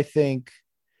 when do I think,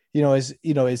 is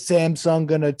Samsung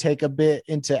going to take a bit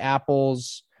into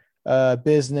Apple's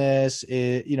business?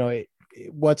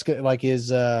 What's good? Like, is,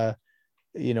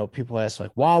 people ask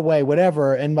like Huawei,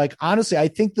 whatever. And like, honestly, I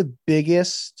think the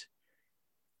biggest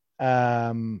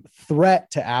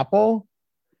threat to Apple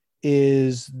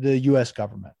is the US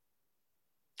government.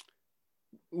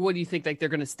 What do you think? Like they're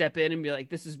going to step in and be like,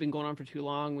 "This has been going on for too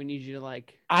long. We need you to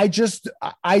like." I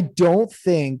don't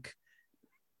think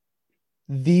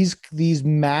these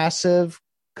massive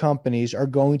companies are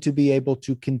going to be able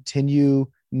to continue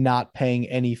not paying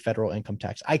any federal income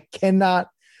tax. I cannot,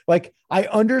 like, I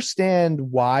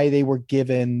understand why they were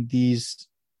given these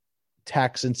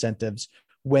tax incentives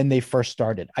when they first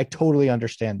started. I totally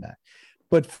understand that.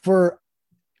 But for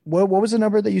what was the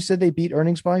number that you said they beat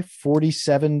earnings by?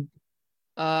 47.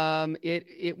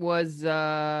 It was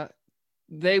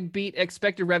they beat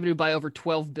expected revenue by over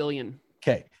 12 billion.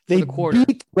 Okay. For They the quarter.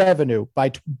 beat revenue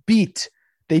by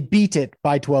they beat it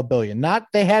by 12 billion. Not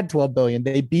they had 12 billion,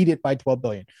 they beat it by 12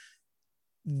 billion.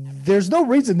 There's no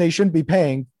reason they shouldn't be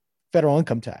paying federal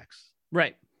income tax.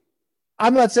 Right.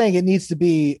 I'm not saying it needs to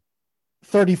be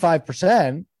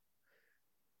 35%,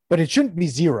 but it shouldn't be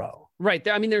zero. Right.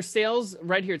 I mean, their sales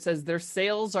right here, it says their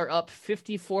sales are up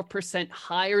 54%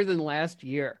 higher than last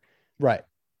year. Right.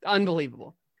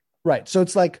 Unbelievable. Right. So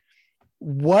it's like,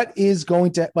 what is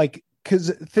going to, like, because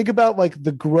think about like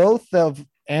the growth of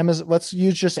Amazon. Let's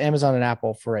use just Amazon and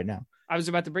Apple for right now. I was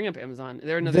about to bring up Amazon.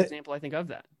 They're another example, I think, of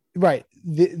that. Right.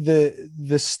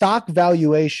 The stock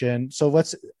valuation. So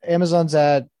Amazon's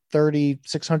at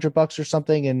 $3,600 or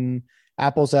something, and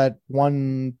Apple's at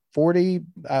 140.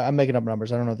 I'm making up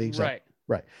numbers. I don't know the exact.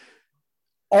 Right.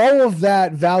 All of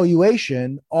that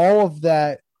valuation, all of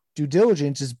that due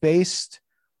diligence is based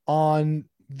on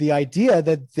the idea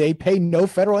that they pay no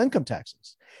federal income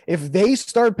taxes. If they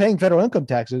start paying federal income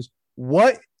taxes,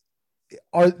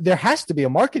 there has to be a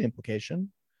market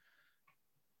implication,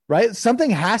 right? Something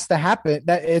has to happen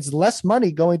that it's less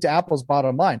money going to Apple's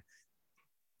bottom line.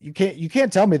 You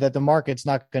can't tell me that the market's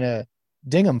not going to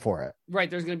ding them for it. Right.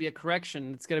 There's going to be a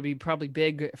correction. It's going to be probably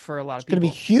big for a lot of people. It's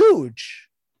going to be huge.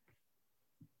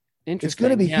 Interesting. It's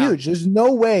going to be huge. There's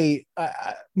no way.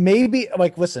 Maybe,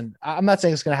 like, listen, I'm not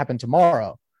saying it's going to happen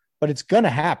tomorrow, but it's going to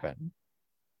happen.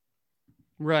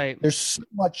 Right. There's so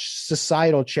much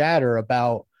societal chatter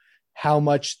about how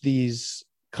much these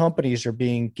companies are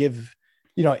being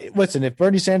listen, if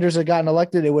Bernie Sanders had gotten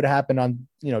elected, it would have happened on,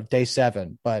 day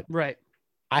 7. But right.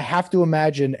 I have to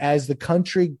imagine as the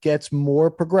country gets more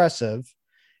progressive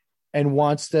and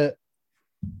wants to,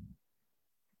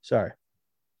 sorry.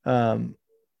 Are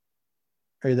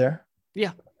you there?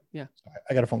 Yeah. Yeah. Sorry,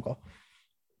 I got a phone call.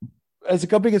 As the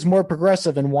company gets more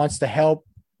progressive and wants to help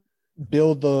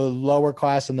build the lower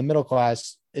class and the middle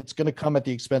class, it's going to come at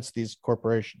the expense of these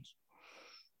corporations.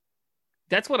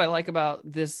 That's what I like about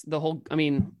this.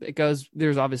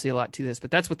 There's obviously a lot to this,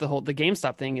 but that's what the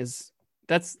GameStop thing is.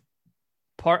 That's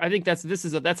part. I think that's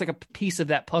like a piece of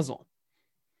that puzzle.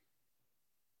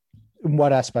 In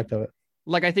what aspect of it?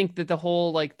 Like, I think that the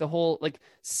whole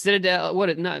Citadel,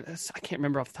 I can't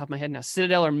remember off the top of my head now,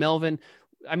 Citadel or Melvin.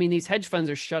 I mean, these hedge funds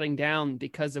are shutting down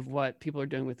because of what people are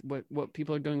doing with what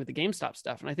people are doing with the GameStop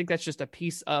stuff. And I think that's just a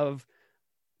piece of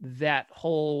that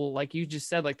whole, like you just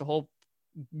said, like the whole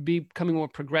becoming more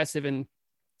progressive and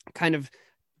kind of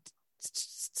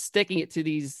sticking it to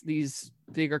these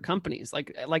bigger companies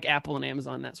like Apple and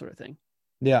Amazon, that sort of thing.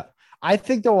 Yeah. I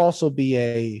think there'll also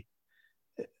be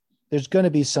there's going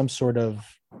to be some sort of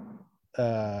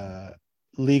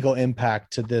legal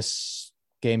impact to this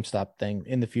GameStop thing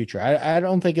in the future. I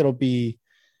don't think it'll be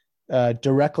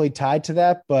directly tied to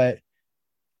that, but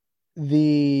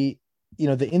the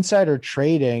insider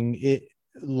trading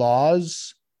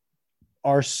laws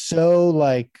are so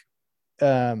like,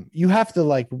 you have to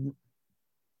like,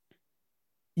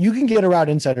 you can get around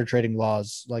insider trading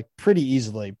laws like pretty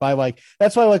easily by like,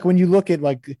 that's why like when you look at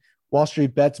like Wall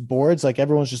Street Bets boards, like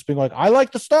everyone's just being like, I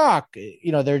like the stock.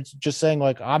 They're just saying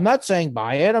like, I'm not saying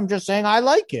buy it. I'm just saying I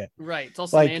like it. Right. It's all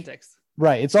semantics.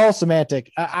 Right. It's all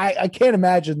semantic. I can't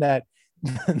imagine that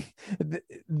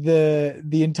the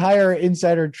entire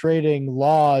insider trading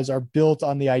laws are built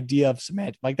on the idea of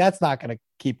semantic. Like that's not going to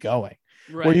keep going.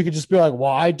 Right. Or you could just be like,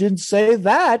 well, I didn't say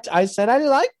that. I said I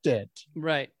liked it.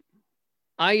 Right.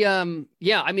 I'm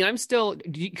still,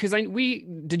 because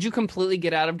did you completely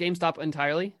get out of GameStop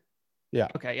entirely? Yeah.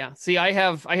 Okay. Yeah. See, I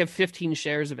have 15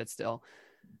 shares of it still.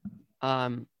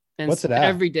 And what's it at?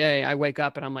 Every day I wake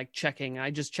up and I'm like checking. I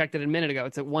just checked it a minute ago.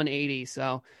 It's at 180.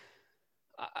 So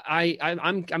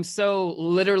I'm so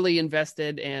literally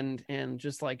invested and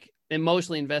just like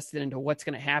emotionally invested into what's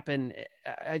going to happen.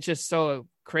 It's just so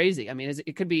crazy. I mean,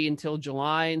 it could be until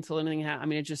July until anything happens. I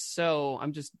mean,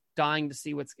 I'm just dying to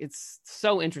see it's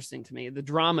so interesting to me. The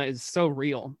drama is so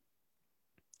real.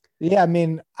 Yeah. I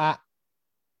mean,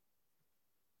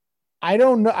 I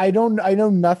don't know. I know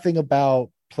nothing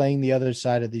about playing the other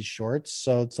side of these shorts.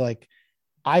 So it's like,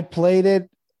 I played it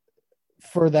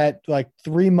for that like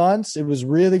 3 months. It was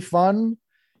really fun,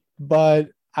 but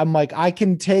I'm like, I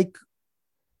can take,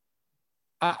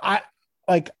 I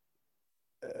like,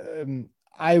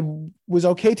 I was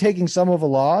okay taking some of a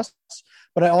loss,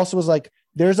 but I also was like,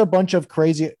 there's a bunch of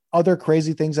other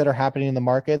crazy things that are happening in the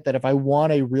market that if I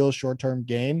want a real short-term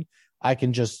gain, I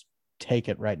can just take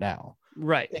it right now.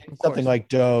 Right. Something like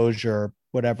Doge or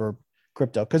whatever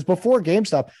crypto. Because before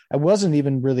GameStop, I wasn't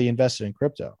even really invested in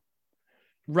crypto.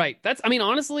 Right. I mean,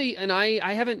 honestly, and I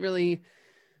haven't,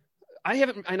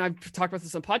 and I've talked about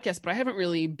this on podcasts, but I haven't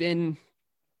really been,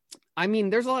 I mean,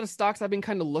 there's a lot of stocks I've been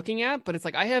kind of looking at, but it's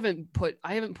like I haven't put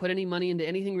any money into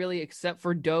anything really except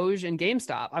for Doge and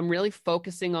GameStop. I'm really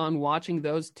focusing on watching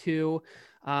those two,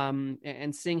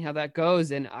 and seeing how that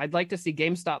goes. And I'd like to see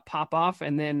GameStop pop off,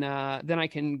 and then I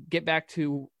can get back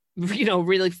to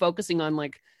really focusing on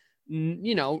like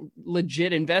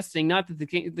legit investing. Not that the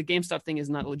GameStop thing is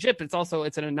not legit, but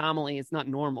it's an anomaly. It's not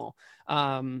normal.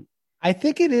 I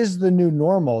think it is the new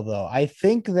normal, though. I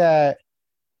think that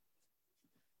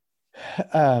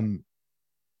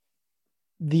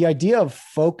the idea of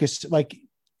focus, like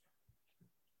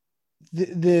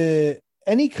the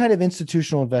any kind of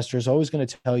institutional investor is always going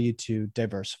to tell you to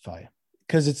diversify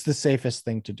because it's the safest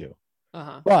thing to do.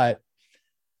 But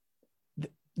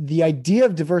the idea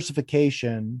of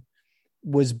diversification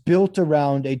was built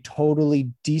around a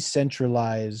totally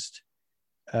decentralized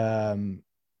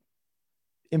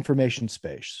information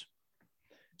space.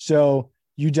 So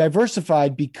you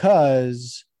diversified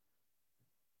because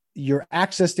your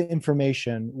access to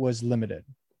information was limited.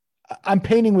 I'm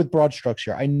painting with broad strokes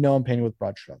here. I know I'm painting with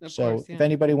broad strokes. So if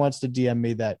anybody wants to DM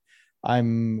me that,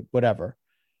 I'm whatever.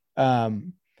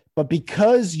 But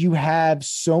because you have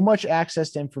so much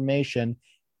access to information,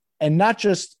 and not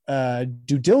just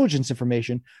due diligence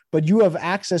information, but you have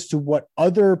access to what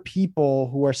other people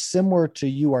who are similar to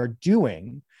you are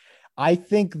doing, I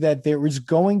think that there is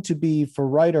going to be, for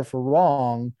right or for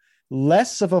wrong,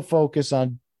 less of a focus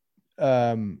on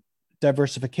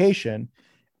diversification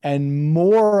and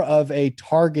more of a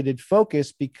targeted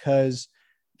focus, because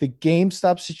the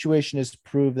GameStop situation has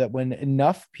proved that when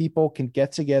enough people can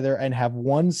get together and have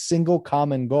one single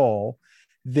common goal,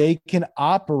 they can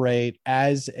operate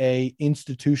as a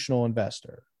institutional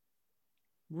investor.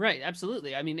 Right.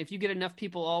 Absolutely. I mean, if you get enough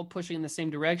people all pushing in the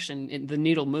same direction, the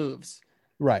needle moves.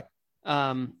 Right.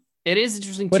 It is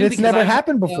interesting, but it's never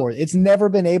happened before. It's never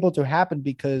been able to happen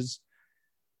because,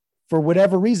 for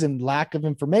whatever reason, lack of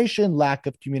information, lack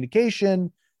of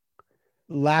communication,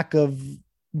 lack of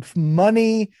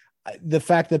money, the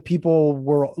fact that people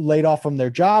were laid off from their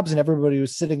jobs and everybody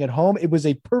was sitting at home. It was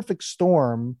a perfect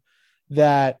storm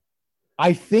that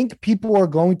I think people are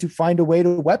going to find a way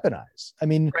to weaponize. I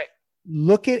mean,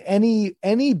 look at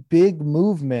any big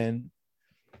movement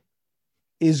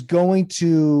is going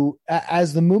to,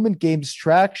 as the movement gains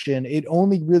traction, it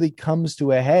only really comes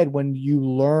to a head when you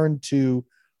learn to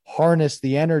harness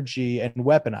the energy and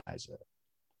weaponize it.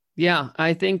 Yeah,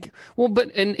 I think, well,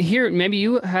 but, and here, maybe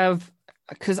you have,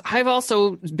 because I've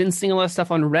also been seeing a lot of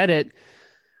stuff on Reddit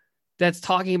that's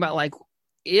talking about like,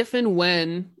 if and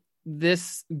when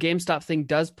this GameStop thing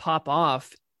does pop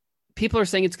off, people are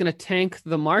saying it's going to tank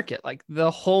the market. Like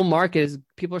the whole market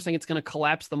people are saying it's going to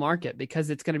collapse the market because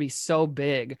it's going to be so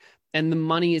big and the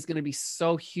money is going to be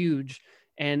so huge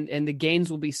and the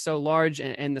gains will be so large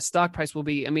and the stock price will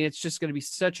be, I mean, it's just going to be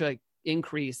such a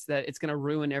increase that it's going to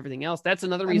ruin everything else. That's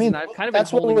another reason I've kind of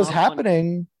that's what was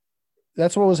happening.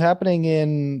 That's what was happening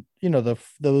in,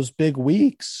 those big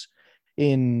weeks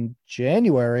in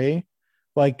January.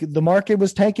 Like the market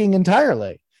was tanking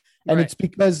entirely. And it's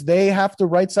because they have to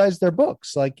right size their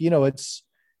books. Like,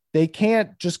 they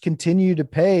can't just continue to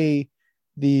pay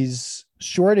these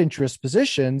short interest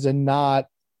positions and not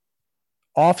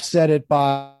offset it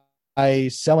by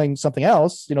selling something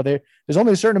else. There's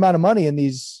only a certain amount of money in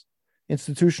these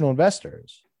institutional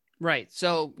investors. Right.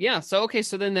 So, yeah. So, okay.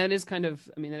 So then that is kind of,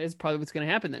 I mean, that is probably what's going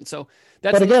to happen then. So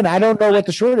that's, but again, I don't know what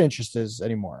the short interest is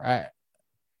anymore.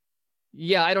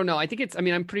 Yeah, I don't know. I think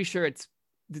I'm pretty sure it's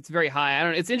very high. I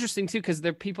don't know. It's interesting too, because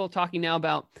there are people talking now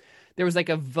about, there was like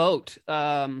a vote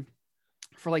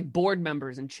for like board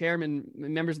members and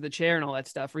members of the chair and all that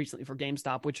stuff recently for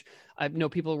GameStop, which I know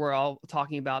people were all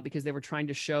talking about because they were trying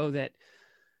to show that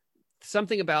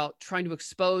something about trying to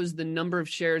expose the number of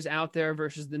shares out there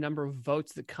versus the number of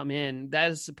votes that come in.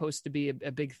 That is supposed to be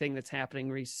a big thing that's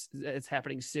happening. It's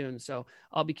happening soon. So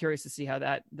I'll be curious to see how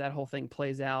that whole thing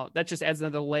plays out. That just adds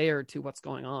another layer to what's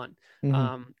going on.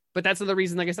 Mm-hmm. but that's the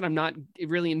reason, like I said, I'm not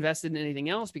really invested in anything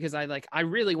else, because I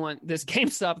really want this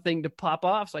GameStop thing to pop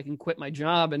off so I can quit my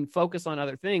job and focus on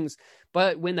other things.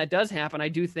 But when that does happen, I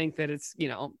do think that it's,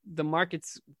 the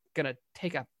market's going to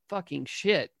take a fucking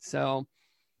shit. So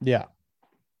yeah.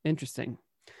 Interesting.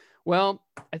 Well,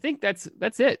 I think that's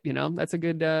it. That's a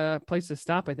good place to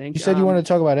stop, I think. You said you want to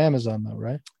talk about Amazon though,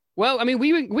 right? Well, I mean,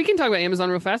 we can talk about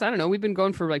Amazon real fast. I don't know. We've been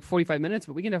going for like 45 minutes,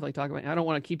 but we can definitely talk about it. I don't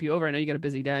want to keep you over. I know you got a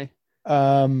busy day.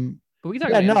 But we can talk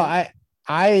about Amazon.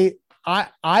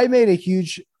 I made a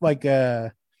huge,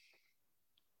 I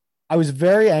was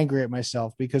very angry at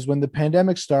myself because when the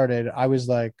pandemic started, I was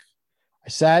like, I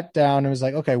sat down and was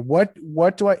like, okay, what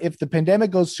do if the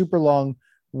pandemic goes super long,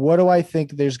 what do I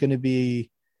think there's going to be?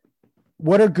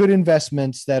 What are good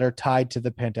investments that are tied to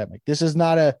the pandemic? This is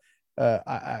not a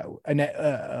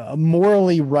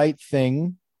morally right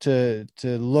thing to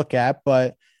look at,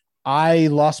 but I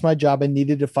lost my job and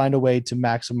needed to find a way to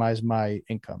maximize my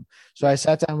income. So I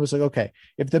sat down and was like, okay,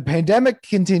 if the pandemic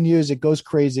continues, it goes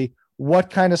crazy, what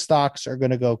kind of stocks are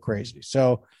going to go crazy?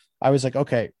 So I was like,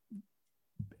 okay,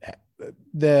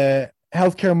 the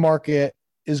healthcare market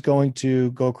is going to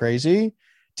go crazy.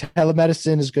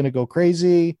 Telemedicine is going to go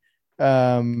crazy.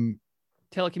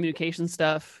 Telecommunication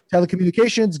stuff.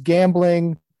 Telecommunications,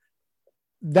 gambling.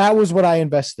 That was what I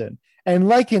invested in. And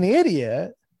like an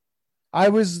idiot, I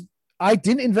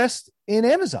didn't invest in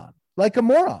Amazon like a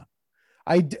moron.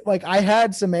 I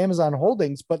had some Amazon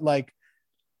holdings, but like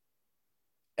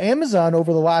Amazon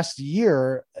over the last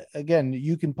year, again,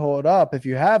 you can pull it up if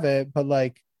you have it, but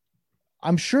like,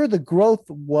 I'm sure the growth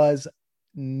was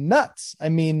nuts. I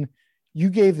mean, you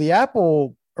gave the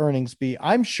Apple earnings beat.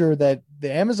 I'm sure that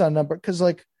the Amazon number, because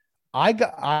like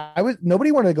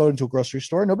nobody wanted to go into a grocery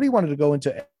store. Nobody wanted to go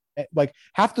into, like,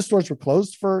 half the stores were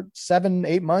closed for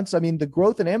 7-8 months. I mean, the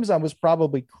growth in Amazon was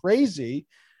probably crazy.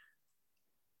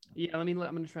 Yeah, I'm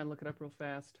going to try and look it up real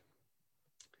fast.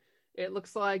 It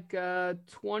looks like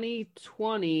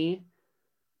 2020,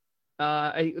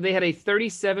 they had a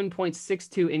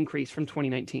 37.62 increase from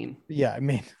 2019. Yeah, I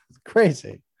mean, it's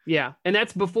crazy. Yeah, and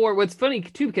that's before. What's funny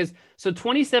too, because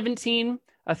 2017,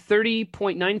 a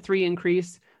 30.93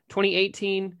 increase.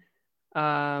 2018,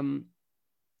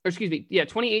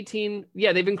 2018.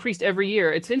 Yeah, they've increased every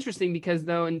year. It's interesting because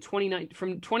though from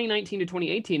 2019 to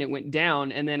 2018 it went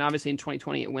down, and then obviously in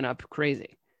 2020 it went up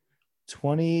crazy.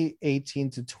 2018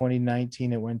 to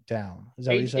 2019 it went down. Is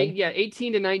that what you said? Yeah,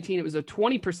 18 to 19 it was a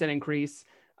 20% increase.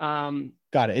 Got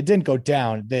it. It didn't go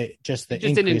down. It just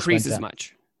didn't increase as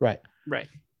much. Right.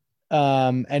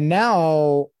 And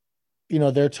now,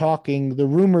 they're talking. The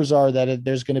rumors are that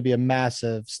there's going to be a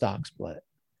massive stock split.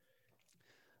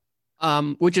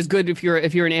 Which is good if you're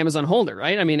an Amazon holder,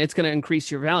 right? I mean, it's going to increase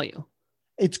your value.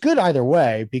 It's good either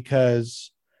way,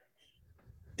 because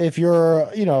if you're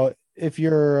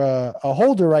a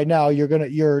holder right now,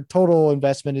 your total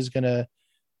investment is gonna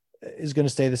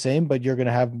stay the same, but you're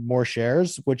gonna have more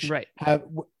shares, which have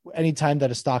anytime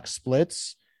that a stock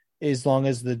splits, as long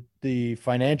as the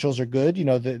financials are good,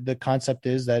 the concept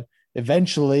is that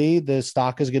eventually the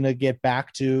stock is going to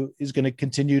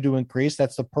continue to increase.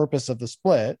 That's the purpose of the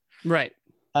split. Right.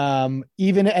 And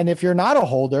if you're not a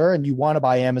holder and you want to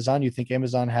buy Amazon, you think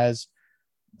Amazon has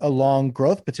a long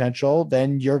growth potential,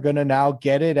 then you're going to now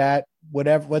get it at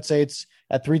whatever, let's say it's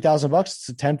at $3,000. It's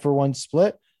a 10-for-1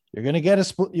 split. You're going to get a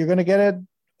split. You're going to get it,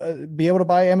 be able to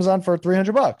buy Amazon for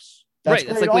 $300. That's right.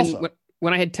 It's like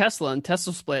when I had Tesla, and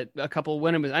Tesla split a couple,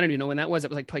 when it was, I don't even know when that was.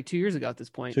 It was like probably 2 years ago at this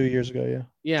point. 2 years ago. Yeah.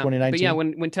 Yeah. 2019. But yeah,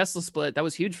 when Tesla split, that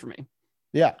was huge for me.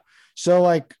 Yeah. So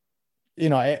like,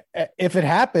 if it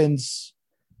happens,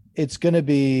 it's going to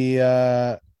be,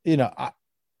 I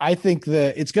think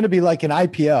it's going to be like an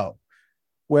IPO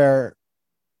where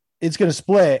it's going to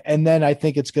split. And then I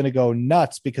think it's going to go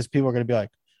nuts because people are going to be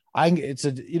like, it's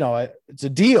a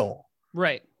deal.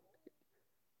 Right.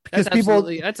 Because I would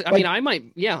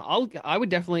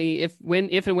definitely, if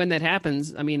and when that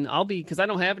happens, I mean, because I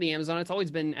don't have any Amazon. It's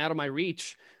always been out of my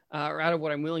reach, or out of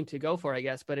what I'm willing to go for, I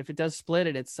guess. But if it does split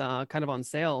and it's kind of on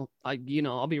sale,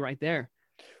 I'll be right there.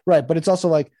 Right. But it's also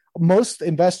like most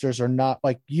investors are not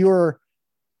like there's,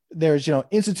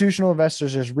 institutional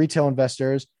investors, there's retail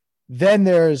investors, then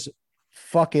there's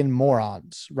fucking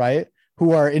morons, right?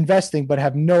 Who are investing but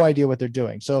have no idea what they're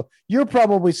doing. So you're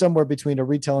probably somewhere between a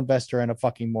retail investor and a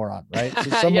fucking moron, right? So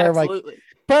somewhere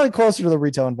probably closer to the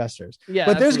retail investors. Yeah,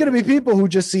 but there's going to be people who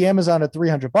just see Amazon at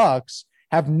 $300,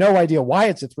 have no idea why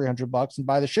it's at $300, and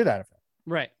buy the shit out of it.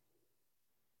 Right.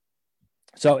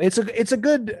 So it's a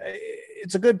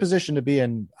good position to be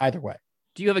in either way.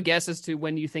 Do you have a guess as to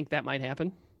when you think that might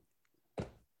happen?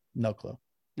 No clue.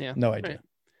 Yeah. No idea.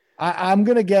 Right. I'm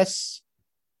going to guess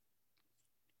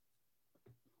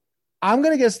I'm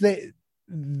gonna guess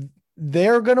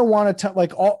they're gonna want to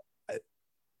like all.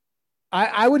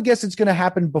 I would guess it's gonna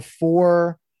happen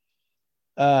before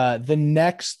the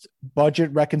next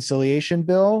budget reconciliation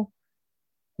bill,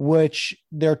 which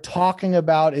they're talking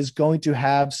about is going to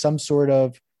have some sort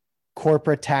of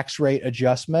corporate tax rate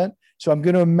adjustment. So I'm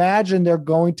going to imagine they're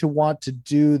going to want to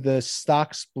do the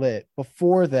stock split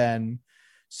before then,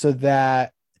 so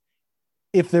that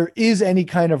if there is any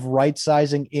kind of right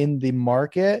sizing in the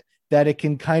market, that it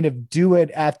can kind of do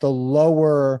it at the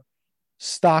lower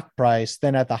stock price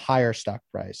than at the higher stock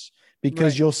price,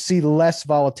 because you'll see less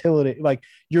volatility. Like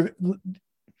you're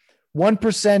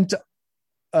 1%,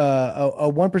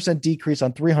 a 1% decrease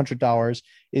on $300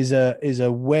 is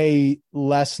a way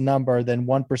less number than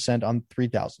 1% on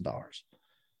 $3,000.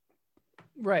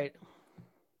 Right.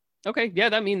 Okay. Yeah.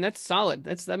 That's solid.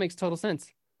 That makes total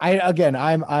sense.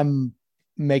 I'm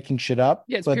making shit up,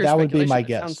 yeah, but that would be my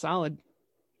guess. Sounds solid.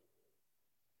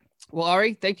 Well,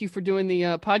 Ahri, thank you for doing the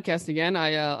podcast again.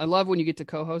 I love when you get to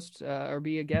co-host or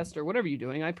be a guest or whatever you're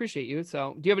doing. I appreciate you.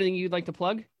 So do you have anything you'd like to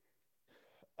plug?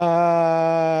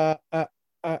 No.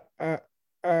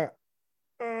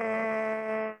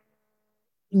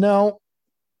 All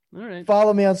right.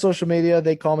 Follow me on social media.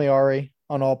 They call me Ahri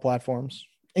on all platforms,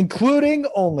 including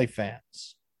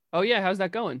OnlyFans. Oh yeah, how's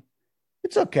that going?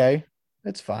 It's okay.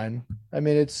 It's fine. I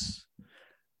mean, it's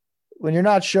when you're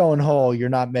not showing whole, you're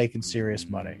not making serious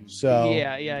money. So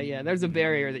yeah. There's a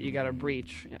barrier that you got to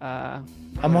breach. I'm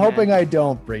hoping I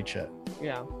don't breach it.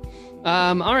 Yeah.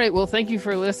 All right. Well, thank you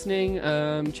for listening.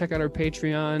 Check out our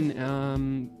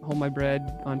Patreon. Hold My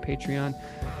Bread on Patreon.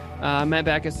 Matt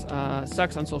Backus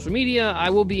sucks on social media. I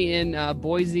will be in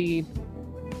Boise,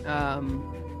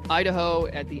 Idaho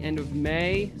at the end of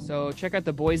May. So check out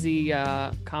the Boise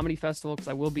Comedy Festival, because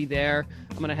I will be there.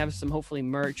 I'm gonna have some hopefully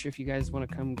merch if you guys want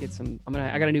to come get some.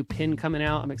 I got a new pin coming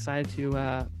out. I'm excited to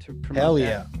promote. Hell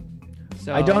yeah. That.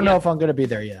 So I don't know if I'm gonna be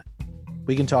there yet.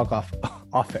 We can talk off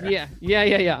air.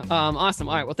 Yeah. Awesome.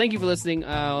 All right. Well, thank you for listening.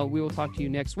 We will talk to you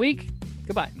next week.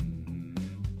 Goodbye.